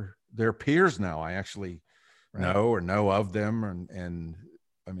later, they're peers now. I actually know of them, and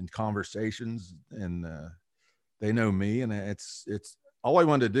I'm in conversations, and they know me, and it's all I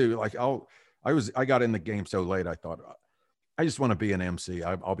wanted to do. Like I got in the game so late, I thought I just want to be an MC.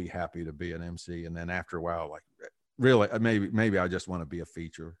 I'll be happy to be an MC. And then after a while, like really, maybe I just want to be a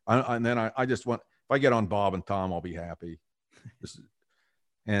feature. And then I just want, if I get on Bob and Tom, I'll be happy.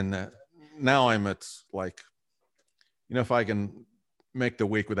 And now it's like, you know, if I can make the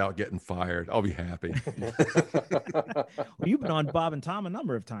week without getting fired, I'll be happy. Well, you've been on Bob and Tom a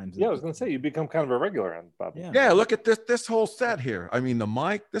number of times. Yeah, I was going to say, you become kind of a regular on Bob. Yeah, look at this whole set here. I mean, the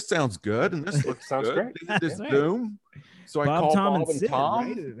mic, this sounds good, and this looks sounds good. great. This Zoom. So Bob, I called Tom, Bob and Sid, Tom.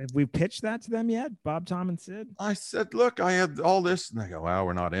 right? Have we pitched that to them yet? Bob, Tom, and Sid? I said, look, I have all this. And they go, well,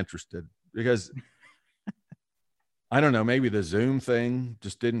 we're not interested, because I don't know, maybe the Zoom thing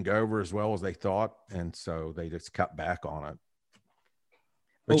just didn't go over as well as they thought. And so they just cut back on it.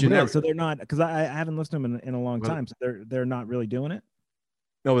 But so they're not, because I haven't listened to them in a long time. So they're not really doing it.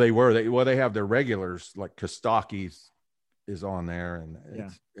 No, they were. They have their regulars, like Kostaki's is on there,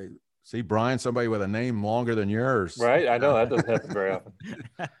 and see, Brian, somebody with a name longer than yours. Right, I know that doesn't happen very often.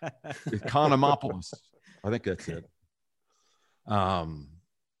 Economopoulos, I think that's it.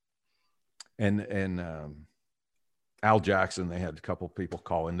 And Al Jackson, they had a couple people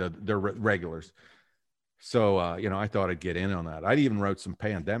call in. They're regulars. So, you know, I thought I'd get in on that. I even wrote some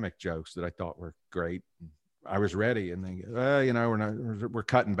pandemic jokes that I thought were great. I was ready, and they go, you know, we're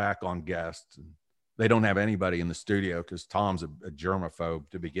cutting back on guests. And they don't have anybody in the studio because Tom's a germaphobe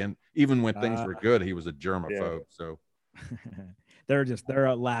to begin. Even when things were good, he was a germaphobe. Yeah. So they're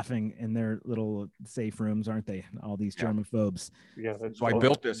out laughing in their little safe rooms, aren't they? All these germaphobes. Yeah. So I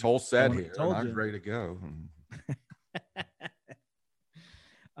built this whole set here, and I'm ready to go.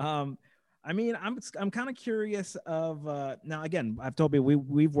 I mean, I'm kind of curious of now. Again, I've told you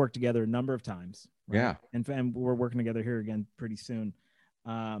we've worked together a number of times. Right? Yeah, and we're working together here again pretty soon.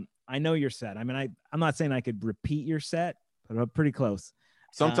 I know your set. I mean, I'm not saying I could repeat your set, but I'm pretty close.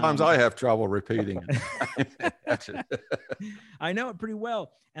 Sometimes I have trouble repeating it. I know it pretty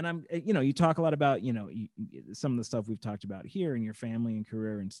well, and you talk a lot about some of the stuff we've talked about here and your family and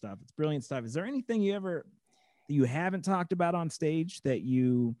career and stuff. It's brilliant stuff. Is there anything you haven't talked about on stage that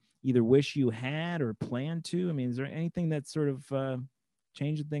you either wish you had or planned to? I mean, is there anything that's sort of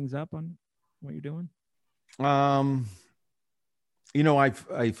changing things up on what you're doing? You know,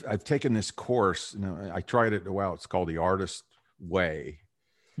 I've taken this course. You know, I tried it a while. It's called The Artist Way.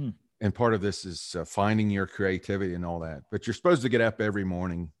 And part of this is finding your creativity and all that. But you're supposed to get up every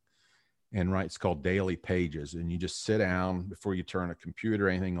morning and write. It's called daily pages. And you just sit down before you turn a computer or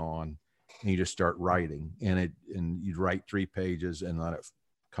anything on, and you just start writing. And you write 3 pages and let it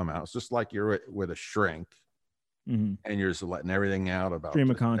come out. It's just like you're with a shrink, and you're just letting everything out about stream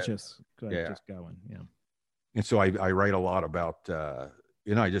of conscious. Just going. Yeah. And so I write a lot about,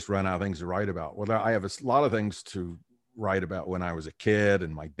 I just run out of things to write about. Well, I have a lot of things to write about when I was a kid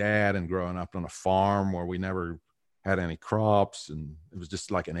and my dad and growing up on a farm where we never had any crops. And it was just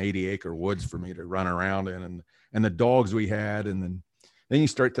like an 80-acre woods for me to run around in, and the dogs we had. And then you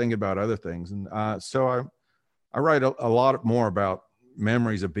start thinking about other things. And so I write a lot more about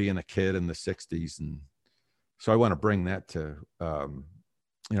memories of being a kid in the 60s. And so I want to bring that to,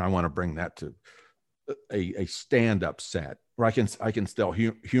 a stand-up set where I can tell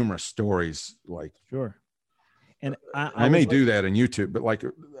humorous stories. Like, sure. And I may do that on YouTube, but like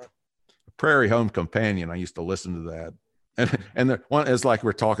Prairie Home Companion, I used to listen to that. And the one is like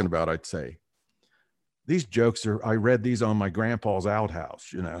we're talking about, I'd say, these jokes I read these on my grandpa's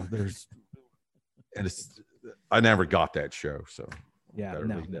outhouse, I never got that show. So yeah,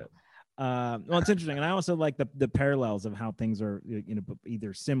 no. Well, it's interesting. And I also like the parallels of how things are,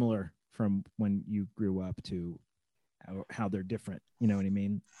 either similar from when you grew up to how they're different. You know what I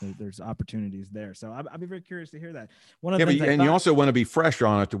mean? There's opportunities there. So I'd be very curious to hear that. One of the things you also want to be fresh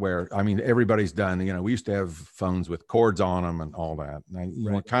on it to where, I mean, everybody's done, we used to have phones with cords on them and all that. And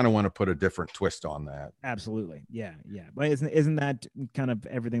you kind of want to put a different twist on that. Absolutely. Yeah. Yeah. But isn't that kind of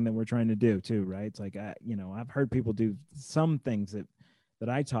everything that we're trying to do too, right? It's like, I've heard people do some things that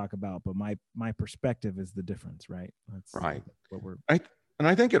I talk about, but my perspective is the difference, right? That's right. What we're. And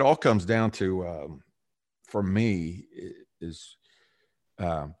I think it all comes down to, for me, is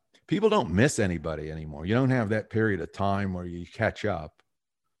people don't miss anybody anymore. You don't have that period of time where you catch up.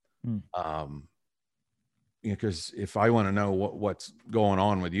 Because if I want to know what's going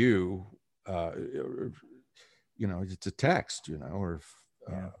on with you, it's a text, or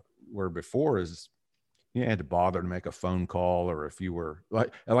where before is you had to bother to make a phone call, or if you were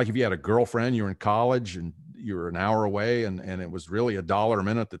like if you had a girlfriend, you were in college and you were an hour away and it was really $1 a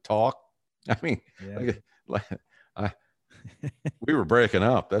minute to talk. I mean, we were breaking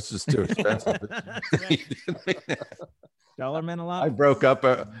up. That's just too expensive. $1 meant a lot. I broke up.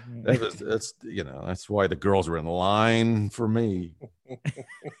 That's why the girls were in line for me.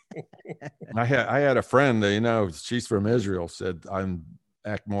 I had a friend, she's from Israel, said I'm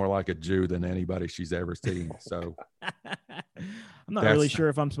act more like a Jew than anybody she's ever seen. So I'm not really sure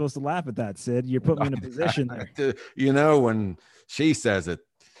if I'm supposed to laugh at that, Sid. You're putting me in a position there. When she says it,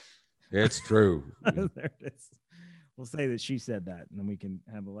 it's true. There it is. We'll say that she said that, and then we can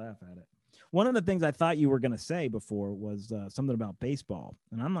have a laugh at it. One of the things I thought you were going to say before was something about baseball,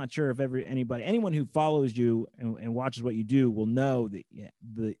 and I'm not sure if anyone who follows you and watches what you do will know that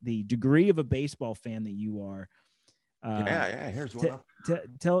the degree of a baseball fan that you are. Here's one.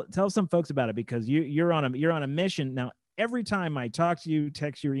 Tell some folks about it, because you're on a mission now. Every time I talk to you,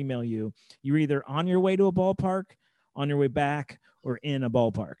 text you, or email you, you're either on your way to a ballpark, on your way back, or in a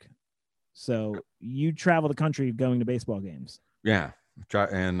ballpark. So you travel the country going to baseball games. Yeah,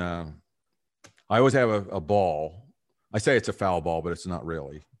 and I always have a ball. I say it's a foul ball, but it's not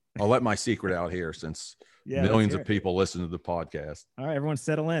really. I'll let my secret out here since millions of people listen to the podcast. All right, everyone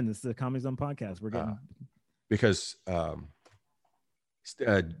settle in. This is the Comedy Zone podcast. We're getting because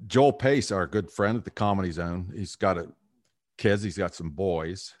Joel Pace, our good friend at the Comedy Zone, he's got kids. He's got some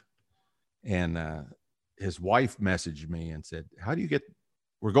boys, and his wife messaged me and said,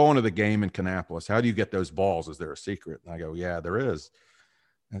 we're going to the game in Kannapolis. How do you get those balls? Is there a secret? And I go, yeah, there is.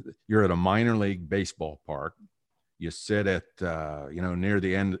 You're at a minor league baseball park. You sit at, near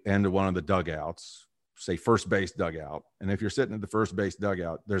the end of one of the dugouts, say first base dugout. And if you're sitting at the first base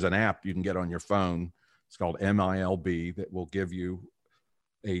dugout, there's an app you can get on your phone. It's called MILB that will give you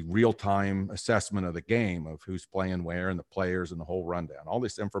a real-time assessment of the game, of who's playing where and the players and the whole rundown. All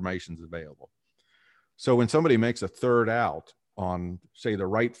this information is available. So when somebody makes a third out on, say, the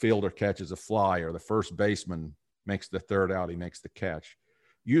right fielder catches a fly, or the first baseman makes the third out, he makes the catch,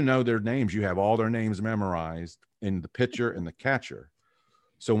 their names. You have all their names memorized in the pitcher and the catcher.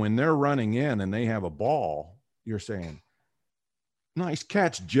 So when they're running in and they have a ball, you're saying, nice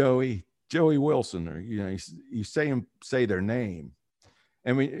catch, Joey Wilson, or, you say their name.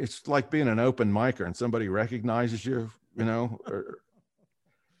 I mean, it's like being an open micer and somebody recognizes you, they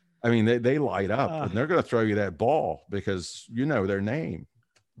light up and they're going to throw you that ball because their name.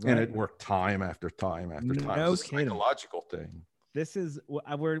 Right. And it worked time after time after time. No it's a psychological thing. This is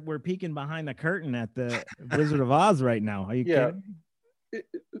we're peeking behind the curtain at the Wizard of Oz right now. Are you kidding?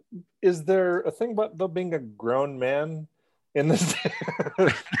 Is there a thing about being a grown man in this town,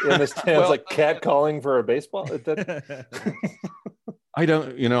 like catcalling for a baseball? I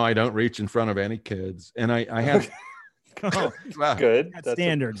don't reach in front of any kids, and I have. Wow. Good. That's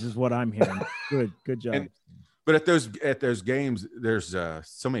standards is what I'm hearing. Good job. But at those games, there's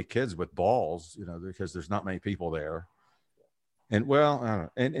so many kids with balls, because there's not many people there. And I don't know.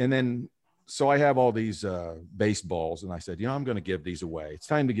 And then, so I have all these baseballs, and I said, I'm going to give these away. It's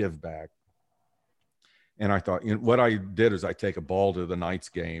time to give back. And I thought, what I did is I take a ball to the Knights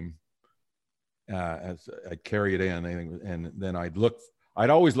game, as I'd carry it in, and then I'd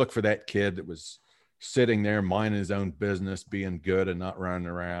always look for that kid that was sitting there minding his own business, being good and not running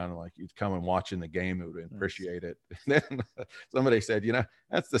around. Like, you'd come and watching the game, it would appreciate it. And then somebody said,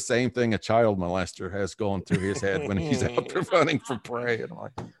 that's the same thing a child molester has going through his head when he's out there running for prey. And I'm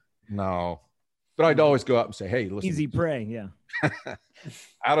like, no. But I'd always go up and say, hey, listen. Easy prey, yeah.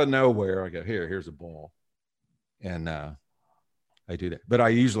 Out of nowhere, I go, here's a ball. And I do that. But I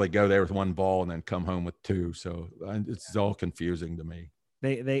usually go there with one ball and then come home with two. So it's all confusing to me.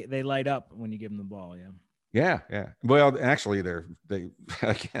 They light up when you give them the ball. Yeah. Yeah. Well, actually their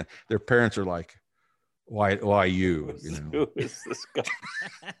parents are like, why you know, Who is this guy?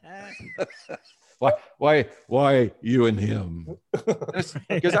 why you and him?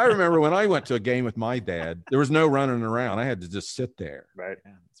 Because I remember when I went to a game with my dad, there was no running around. I had to just sit there. Right.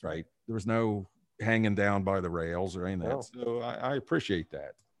 Yeah, that's Right. There was no hanging down by the rails or anything. No. So I appreciate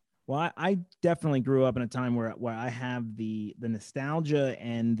that. Well, I definitely grew up in a time where I have the nostalgia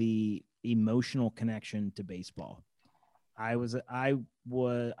and the emotional connection to baseball. I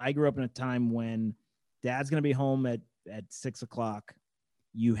grew up in a time when dad's going to be home at 6 o'clock.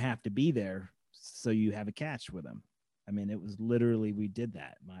 You have to be there so you have a catch with him. I mean, it was literally, we did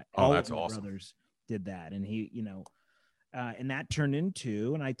that. All that's of my awesome. brothers did that. And he, and that turned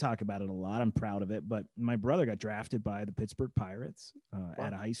into, and I talk about it a lot, I'm proud of it, but my brother got drafted by the Pittsburgh Pirates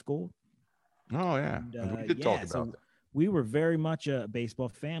at a high school. Oh yeah. And, We did talk about that. We were very much a baseball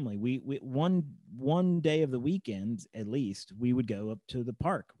family. We one day of the weekend, at least, we would go up to the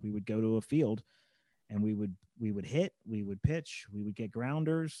park. We would go to a field, and we would hit, we would pitch, we would get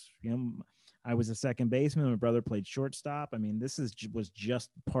grounders. I was a second baseman. My brother played shortstop. I mean, this was just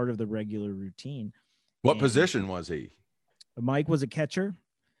part of the regular routine. What position was he? Mike was a catcher.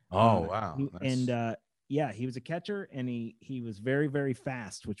 Oh wow. He was a catcher, and he was very, very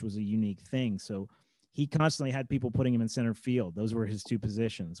fast, which was a unique thing. So he constantly had people putting him in center field. Those were his two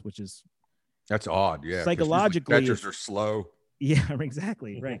positions, which is that's odd. Yeah. Psychologically, catchers are slow. Yeah,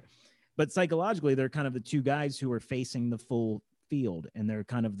 exactly. Right. But psychologically, they're kind of the two guys who are facing the full field, and they're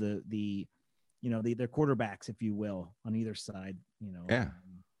kind of they're quarterbacks, if you will, on either side, Yeah.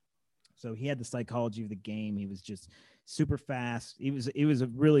 So he had the psychology of the game. He was just super fast. He was a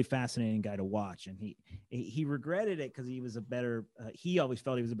really fascinating guy to watch, and he regretted it because he was a better. He always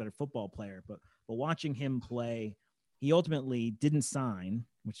felt he was a better football player, but watching him play, he ultimately didn't sign,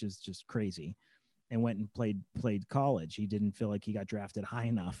 which is just crazy, and went and played college. He didn't feel like he got drafted high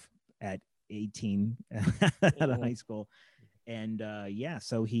enough at 18 at a high school, and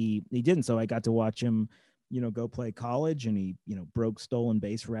so he didn't. So I got to watch him, go play college, and he, broke stolen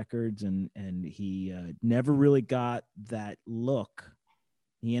base records, and he never really got that look.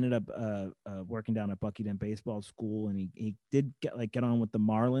 He ended up working down at Buckeyton Baseball School, and he did get on with the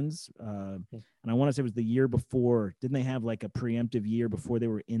Marlins. And I want to say it was the year before. Didn't they have like a preemptive year before they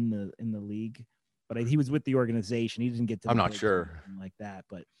were in the league? But he was with the organization. He didn't get to. I'm not sure like that,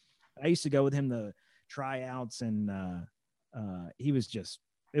 but I used to go with him to tryouts, and it was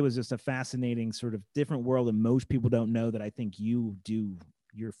just a fascinating sort of different world that most people don't know that I think you're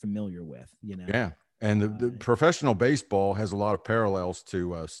familiar with, Yeah. And the professional baseball has a lot of parallels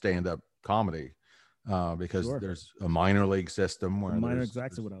to stand-up comedy because there's a minor league system where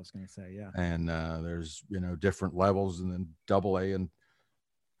exactly what I was going to say. Yeah. And there's, different levels, and then AA and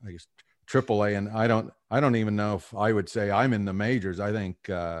I guess AAA. And I don't even know if I would say I'm in the majors. I think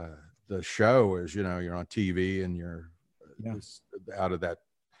the show is, you're on TV, and you're out of that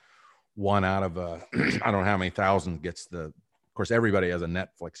one out of I don't know how many thousand gets of course, everybody has a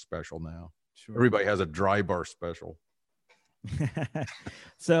Netflix special now. Sure. Everybody has a dry bar special.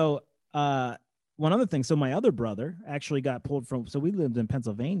 So one other thing. So my other brother actually got pulled so we lived in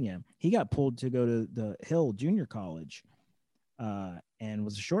Pennsylvania. He got pulled to go to the Hill Junior College and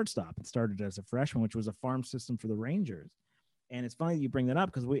was a shortstop, and started as a freshman, which was a farm system for the Rangers. And it's funny that you bring that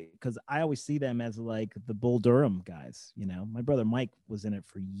up because I always see them as like the Bull Durham guys. My brother Mike was in it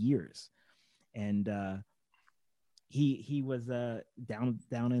for years, and he was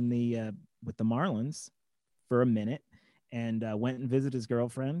down in the with the Marlins for a minute, and went and visited his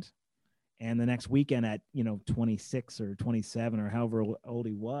girlfriend. And the next weekend at 26 or 27 or however old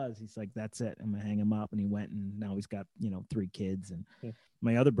he was, he's like, "That's it, I'm gonna hang him up." And he went, and now he's got 3 kids. And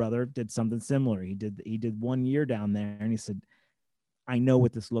my other brother did something similar. He did 1 year down there, and he said, "I know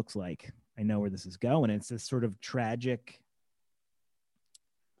what this looks like. I know where this is going." It's this sort of tragic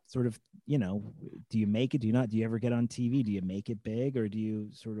sort of, do you make it? Do you not? Do you ever get on TV? Do you make it big, or do you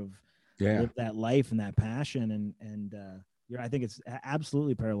sort of live that life and that passion? And I think it's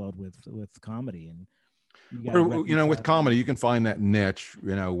absolutely paralleled with comedy. And with comedy, you can find that niche,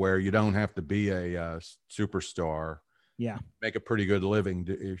 where you don't have to be a superstar. Yeah. Make a pretty good living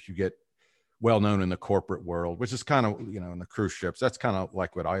if you get well known in the corporate world, which is kind of, in the cruise ships. That's kind of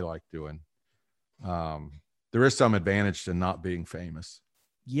like what I like doing. There is some advantage to not being famous.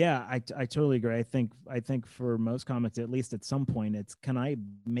 Yeah, I totally agree. I think for most comics, at least at some point, it's, can I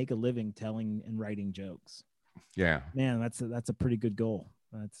make a living telling and writing jokes? Yeah, man, that's a pretty good goal.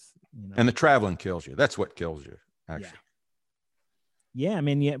 That's and the traveling kills you. That's what kills you, actually. Yeah, I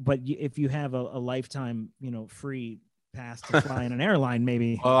mean, but if you have a lifetime, free pass to fly in an airline,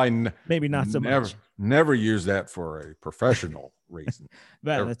 maybe. Well, maybe not so much. Never use that for a professional reason.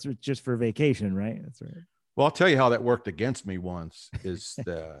 But that's just for vacation, right? That's right. Well, I'll tell you how that worked against me once.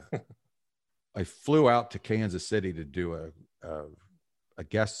 I flew out to Kansas City to do a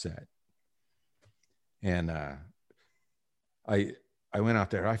guest set, and I went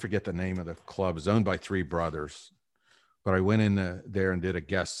out there. I forget the name of the club. It's owned by three brothers, but I went in there and did a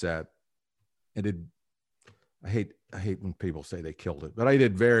guest set. I hate when people say they killed it, but I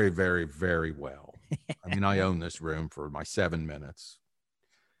did very, very, very well. I mean, I owned this room for my 7 minutes,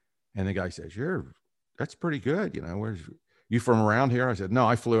 and the guy says, that's pretty good. You know, where's you from around here? I said, no,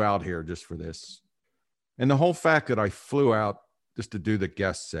 I flew out here just for this. And the whole fact that I flew out just to do the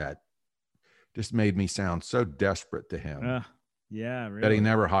guest set just made me sound so desperate to him. Yeah, really. That he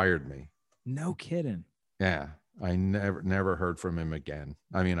never hired me. No kidding. Yeah. I never heard from him again.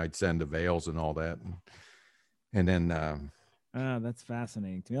 I mean, I'd send the veils and all that. And then, that's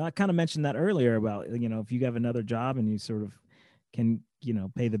fascinating to me. I kind of mentioned that earlier about, if you have another job and you sort of can,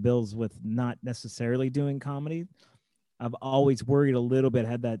 pay the bills with not necessarily doing comedy. I've always worried a little bit,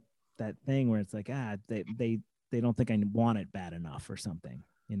 had that thing where it's like, they don't think I want it bad enough or something,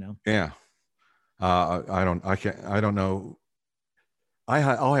 Yeah. I don't know.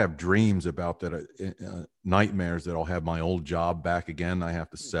 I'll have dreams about that, nightmares that I'll have my old job back again. I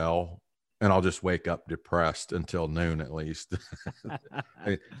have to sell, and I'll just wake up depressed until noon at least.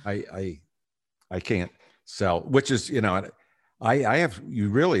 I can't sell, which is, I have,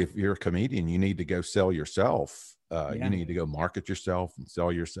 if you're a comedian, you need to go sell yourself. You need to go market yourself and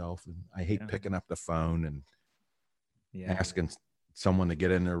sell yourself. And I hate picking up the phone and asking someone to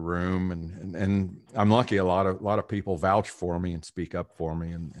get in their room. And I'm lucky. A lot of people vouch for me and speak up for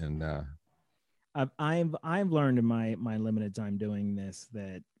me. I've learned in my limited time doing this,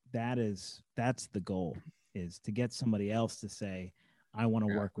 that's the goal, is to get somebody else to say, I want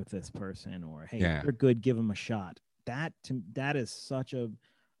to work with this person, or, hey, they're good, give them a shot. That is such a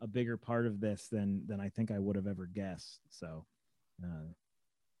bigger part of this than I think I would have ever guessed. So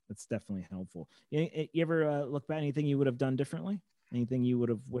that's definitely helpful. You ever look back, anything you would have done differently? Anything you would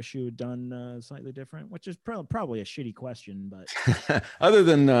have wished you had done slightly different? Which is probably a shitty question, but other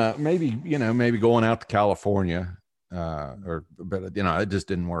than maybe going out to California, but it just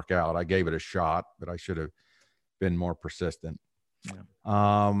didn't work out. I gave it a shot, but I should have been more persistent. Yeah.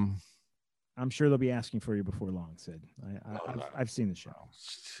 I'm sure they'll be asking for you before long, Sid. I've seen the show.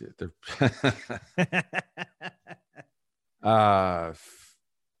 I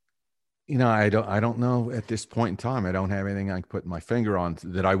don't know at this point in time. I don't have anything I can put my finger on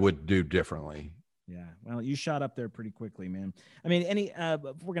that I would do differently. Yeah. Well, you shot up there pretty quickly, man. I mean, we're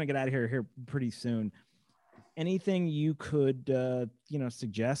going to get out of here pretty soon. Anything you could,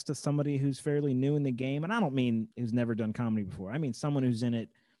 suggest to somebody who's fairly new in the game? And I don't mean who's never done comedy before. I mean, someone who's in it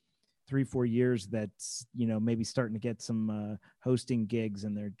 3-4 years, that's, maybe starting to get some hosting gigs,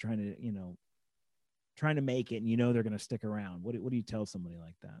 and they're trying to make it, and they're going to stick around. What do you tell somebody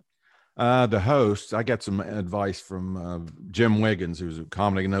like that? The host, I got some advice from Jim Wiggins, who's a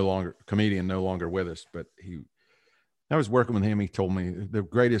comedian no longer with us, but I was working with him. He told me the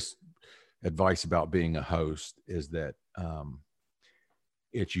greatest advice about being a host is that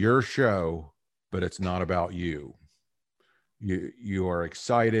it's your show, but it's not about you. You are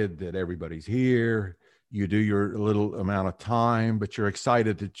excited that everybody's here. You do your little amount of time, but you're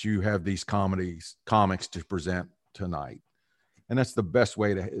excited that you have these comics to present tonight. And that's the best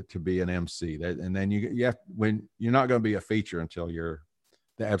way to be an MC. And then you have, when you're not going to be a feature until you're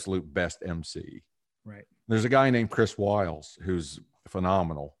the absolute best MC. Right. There's a guy named Chris Wiles who's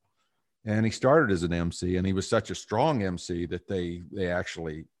phenomenal, and he started as an MC, and he was such a strong MC that they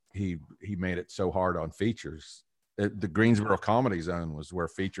actually he made it so hard on features. The Greensboro Comedy Zone was where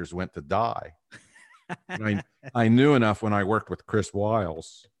features went to die. And I knew enough when I worked with Chris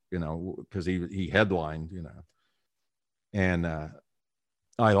Wiles, because he headlined, and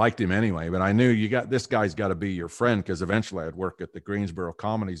I liked him anyway, but I knew this guy's got to be your friend, because eventually I'd work at the Greensboro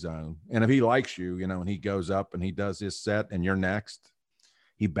Comedy Zone. And if he likes you, and he goes up and he does his set and you're next,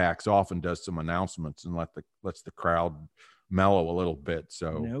 he backs off and does some announcements and lets the crowd mellow a little bit.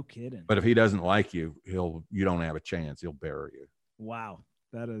 So no kidding. But if he doesn't like you, you don't have a chance. He'll bury you. Wow.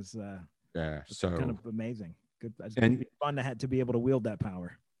 That is so kind of amazing. Good. And fun to be able to wield that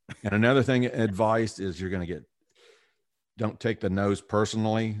power. And another thing, advice is don't take the no's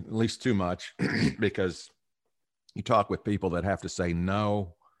personally, at least too much, because you talk with people that have to say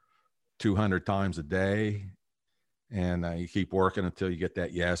no 200 times a day, and you keep working until you get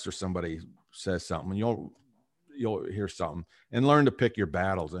that yes, or somebody says something, and you'll hear something, and learn to pick your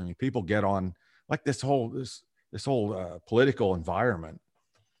battles. I mean, people get on like this political environment.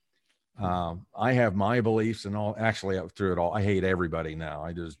 I have my beliefs and all. Actually, through it all, I hate everybody now.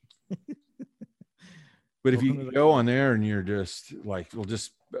 I just. But if you go on there and you're just like, well,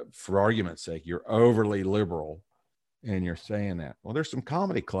 just for argument's sake, you're overly liberal, and you're saying that. Well, there's some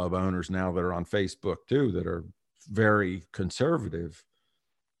comedy club owners now that are on Facebook too that are very conservative,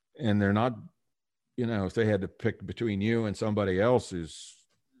 and they're not. If they had to pick between you and somebody else who's,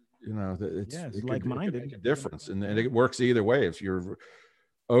 it's like-minded, it could make a difference, and it works either way. If you're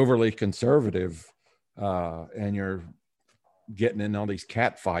overly conservative and you're getting in all these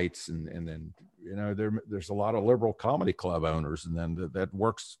cat fights, and then there's a lot of liberal comedy club owners, and then that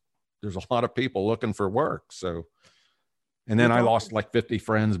works. There's a lot of people looking for work. So, and then I lost like 50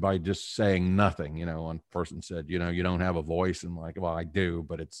 friends by just saying nothing. One person said, you don't have a voice, and like, well, I do,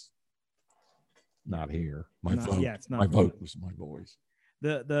 but it's not here. My vote was my voice.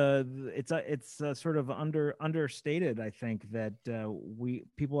 It's sort of understated. I think that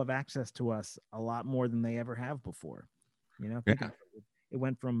people have access to us a lot more than they ever have before. It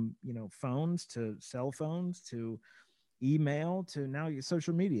went from phones to cell phones to email to now your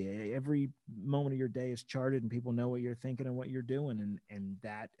social media. Every moment of your day is charted, and people know what you're thinking and what you're doing, and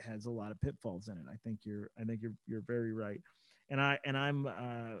that has a lot of pitfalls in it. I think you're very right. And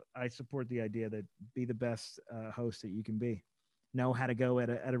I support the idea that be the best host that you can be. Know how to go at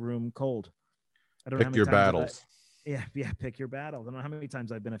a room cold. I don't know how many your battles. Pick your battles. I don't know how many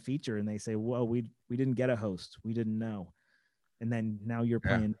times I've been a feature and they say, "Well, we didn't get a host. We didn't know." And then now you're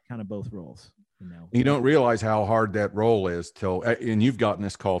playing kind of both roles. You don't realize how hard that role is and you've gotten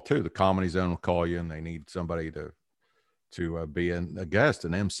this call too. The Comedy Zone will call you and they need somebody to be a guest,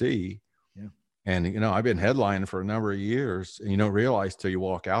 an MC. And, I've been headlining for a number of years, and you don't realize till you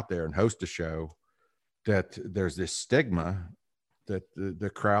walk out there and host a show that there's this stigma that the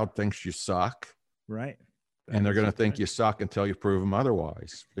crowd thinks you suck. Right. And they're going to think you suck until you prove them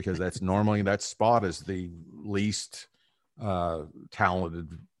otherwise, because that's normally that spot is the least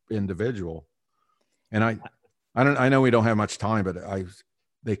talented individual. And I know we don't have much time, but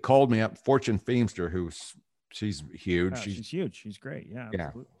they called me up, Fortune Feemster, she's huge. She's huge. She's great. Yeah.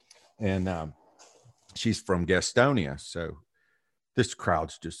 Absolutely. And, she's from Gastonia, so this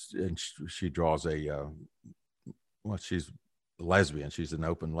crowd's just, and she draws she's a lesbian. She's an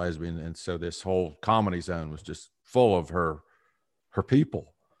open lesbian, and so this whole Comedy Zone was just full of her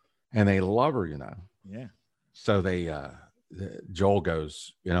people, and they love her, Yeah. So Joel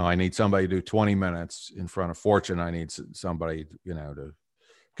goes, I need somebody to do 20 minutes in front of Fortune. I need somebody,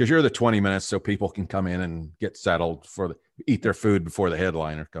 because you're the 20 minutes so people can come in and get settled eat their food before the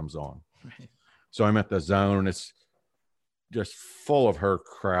headliner comes on. Right. So I'm at the Zone, and it's just full of her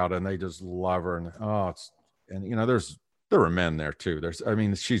crowd, and they just love her. And there were men there too.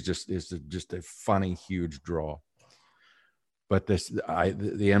 She's just a funny, huge draw. But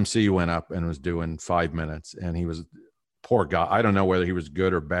the MC went up and was doing 5 minutes, and he was poor guy. I don't know whether he was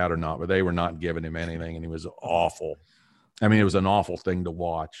good or bad or not, but they were not giving him anything, and he was awful. It was an awful thing to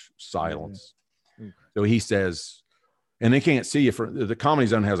watch. Silence. Yeah. So he says. And they can't see you the Comedy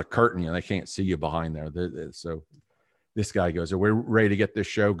Zone has a curtain, they can't see you behind there. So this guy goes, "Are we ready to get this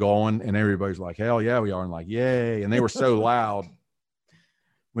show going?" And everybody's like, "Hell yeah, we are." And like, "Yay." And they were so loud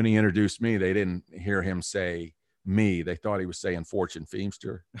when he introduced me, they didn't hear him say me. They thought he was saying Fortune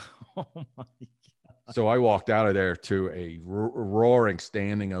Feemster. Oh my God. So I walked out of there to a roaring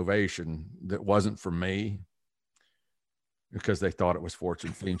standing ovation that wasn't for me, because they thought it was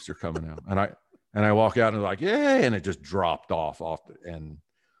Fortune Feemster coming out. And I walk out and like, "Yay!" And it just dropped off, and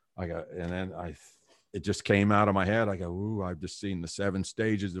it just came out of my head. I go, "Ooh, I've just seen the 7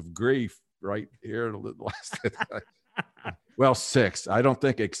 stages of grief right here." Well, 6. I don't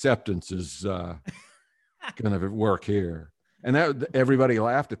think acceptance is going to work here. And everybody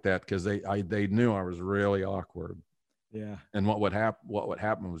laughed at that because they knew I was really awkward. Yeah. And what would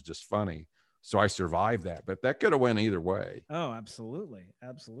happen was just funny. So I survived that, but that could have went either way. Oh, absolutely.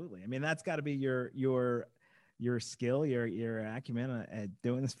 Absolutely. That's got to be your skill, your acumen at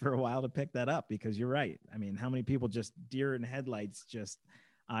doing this for a while to pick that up, because you're right. How many people just deer in headlights, just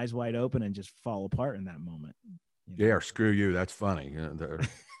eyes wide open and just fall apart in that moment? Yeah. Or screw you. That's funny. Right.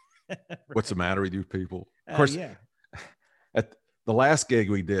 What's the matter with you people? Of course, at the last gig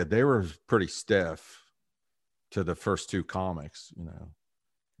we did, they were pretty stiff to the first 2 comics,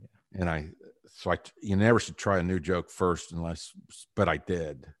 And you never should try a new joke first but I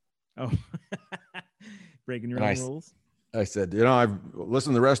did. Oh, breaking your own rules. I said, I've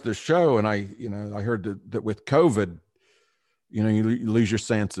listened to the rest of the show, and I heard that with COVID, you lose your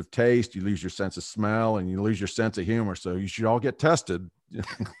sense of taste, you lose your sense of smell, and you lose your sense of humor. So you should all get tested.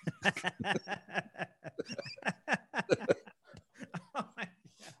 Oh my God.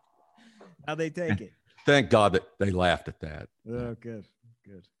 How they take it? Thank God that they laughed at that. Oh, good.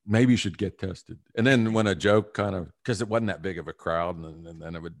 Maybe you should get tested. And then when a joke kind of, because it wasn't that big of a crowd, and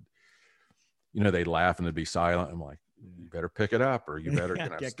then it would, they'd laugh and it'd be silent. I'm like, you better pick it up, or you better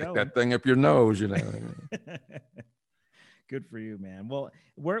stick going. that thing up your nose, Good for you, man. Well,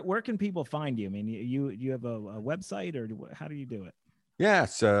 where can people find you? I mean, you have a website, or how do you do it? Yeah,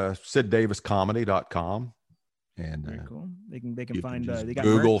 it's SidDavisComedy.com. And very cool. They can find they got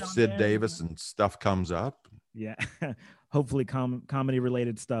Google merch on Sid there. Davis and stuff comes up. Yeah. Hopefully comedy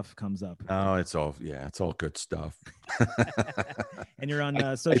related stuff comes up. Oh, it's all good stuff. And you're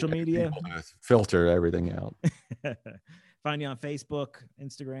on social media? Filter everything out. Find you on Facebook,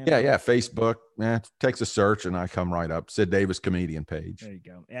 Instagram. Yeah. Facebook. It takes a search and I come right up. Sid Davis comedian page. There you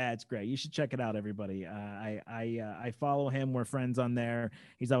go. Yeah, it's great. You should check it out, everybody. I follow him. We're friends on there.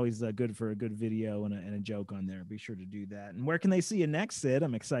 He's always good for a good video and a joke on there. Be sure to do that. And where can they see you next, Sid?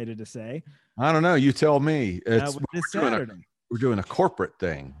 I'm excited to say. I don't know. You tell me. It's this Saturday. We're doing a corporate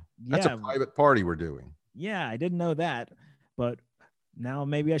thing. That's a private party we're doing. Yeah, I didn't know that, but now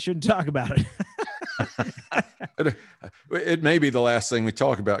maybe I shouldn't talk about it. It may be the last thing we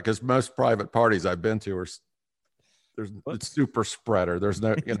talk about, because most private parties I've been to it's super spreader. There's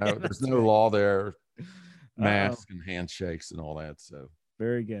no, there's no law there, masks and handshakes and all that. So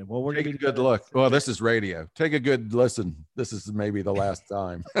very good. Well, we're take a good look. Well, this is radio. Take a good listen. This is maybe the last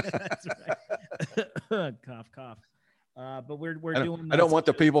time. That's right. Cough. But we're doing. I don't want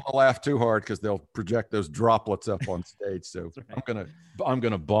the people to laugh too hard, because they'll project those droplets up on stage. So right. I'm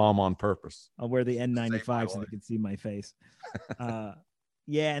gonna bomb on purpose. I'll wear the N95 so they can see my face.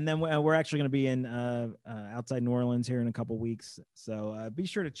 Yeah, and then we're actually going to be in outside New Orleans here in a couple weeks. So be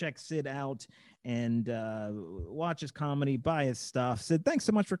sure to check Sid out and watch his comedy, buy his stuff. Sid, thanks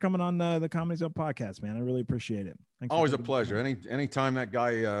so much for coming on the Comedy Zone podcast, man. I really appreciate it. Thanks. Always a pleasure. Anytime that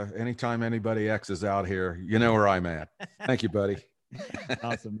guy, anytime anybody X is out here, you know where I'm at. Thank you, buddy.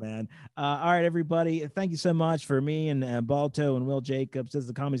 Awesome, man. All right, everybody. Thank you so much for me and Balto and Will Jacobs. This is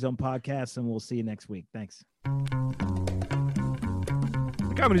the Comedy Zone podcast, and we'll see you next week. Thanks.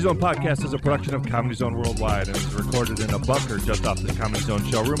 The Comedy Zone podcast is a production of Comedy Zone Worldwide and is recorded in a bunker just off the Comedy Zone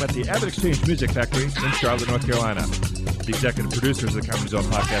showroom at the Abbott Exchange Music Factory in Charlotte, North Carolina. The executive producers of the Comedy Zone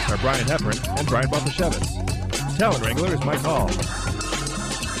podcast are Brian Heffron and Brian Baltashevitz. Talent wrangler is Mike Hall.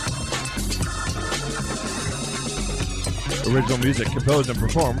 Original music composed and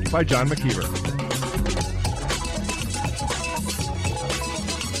performed by John McKeever.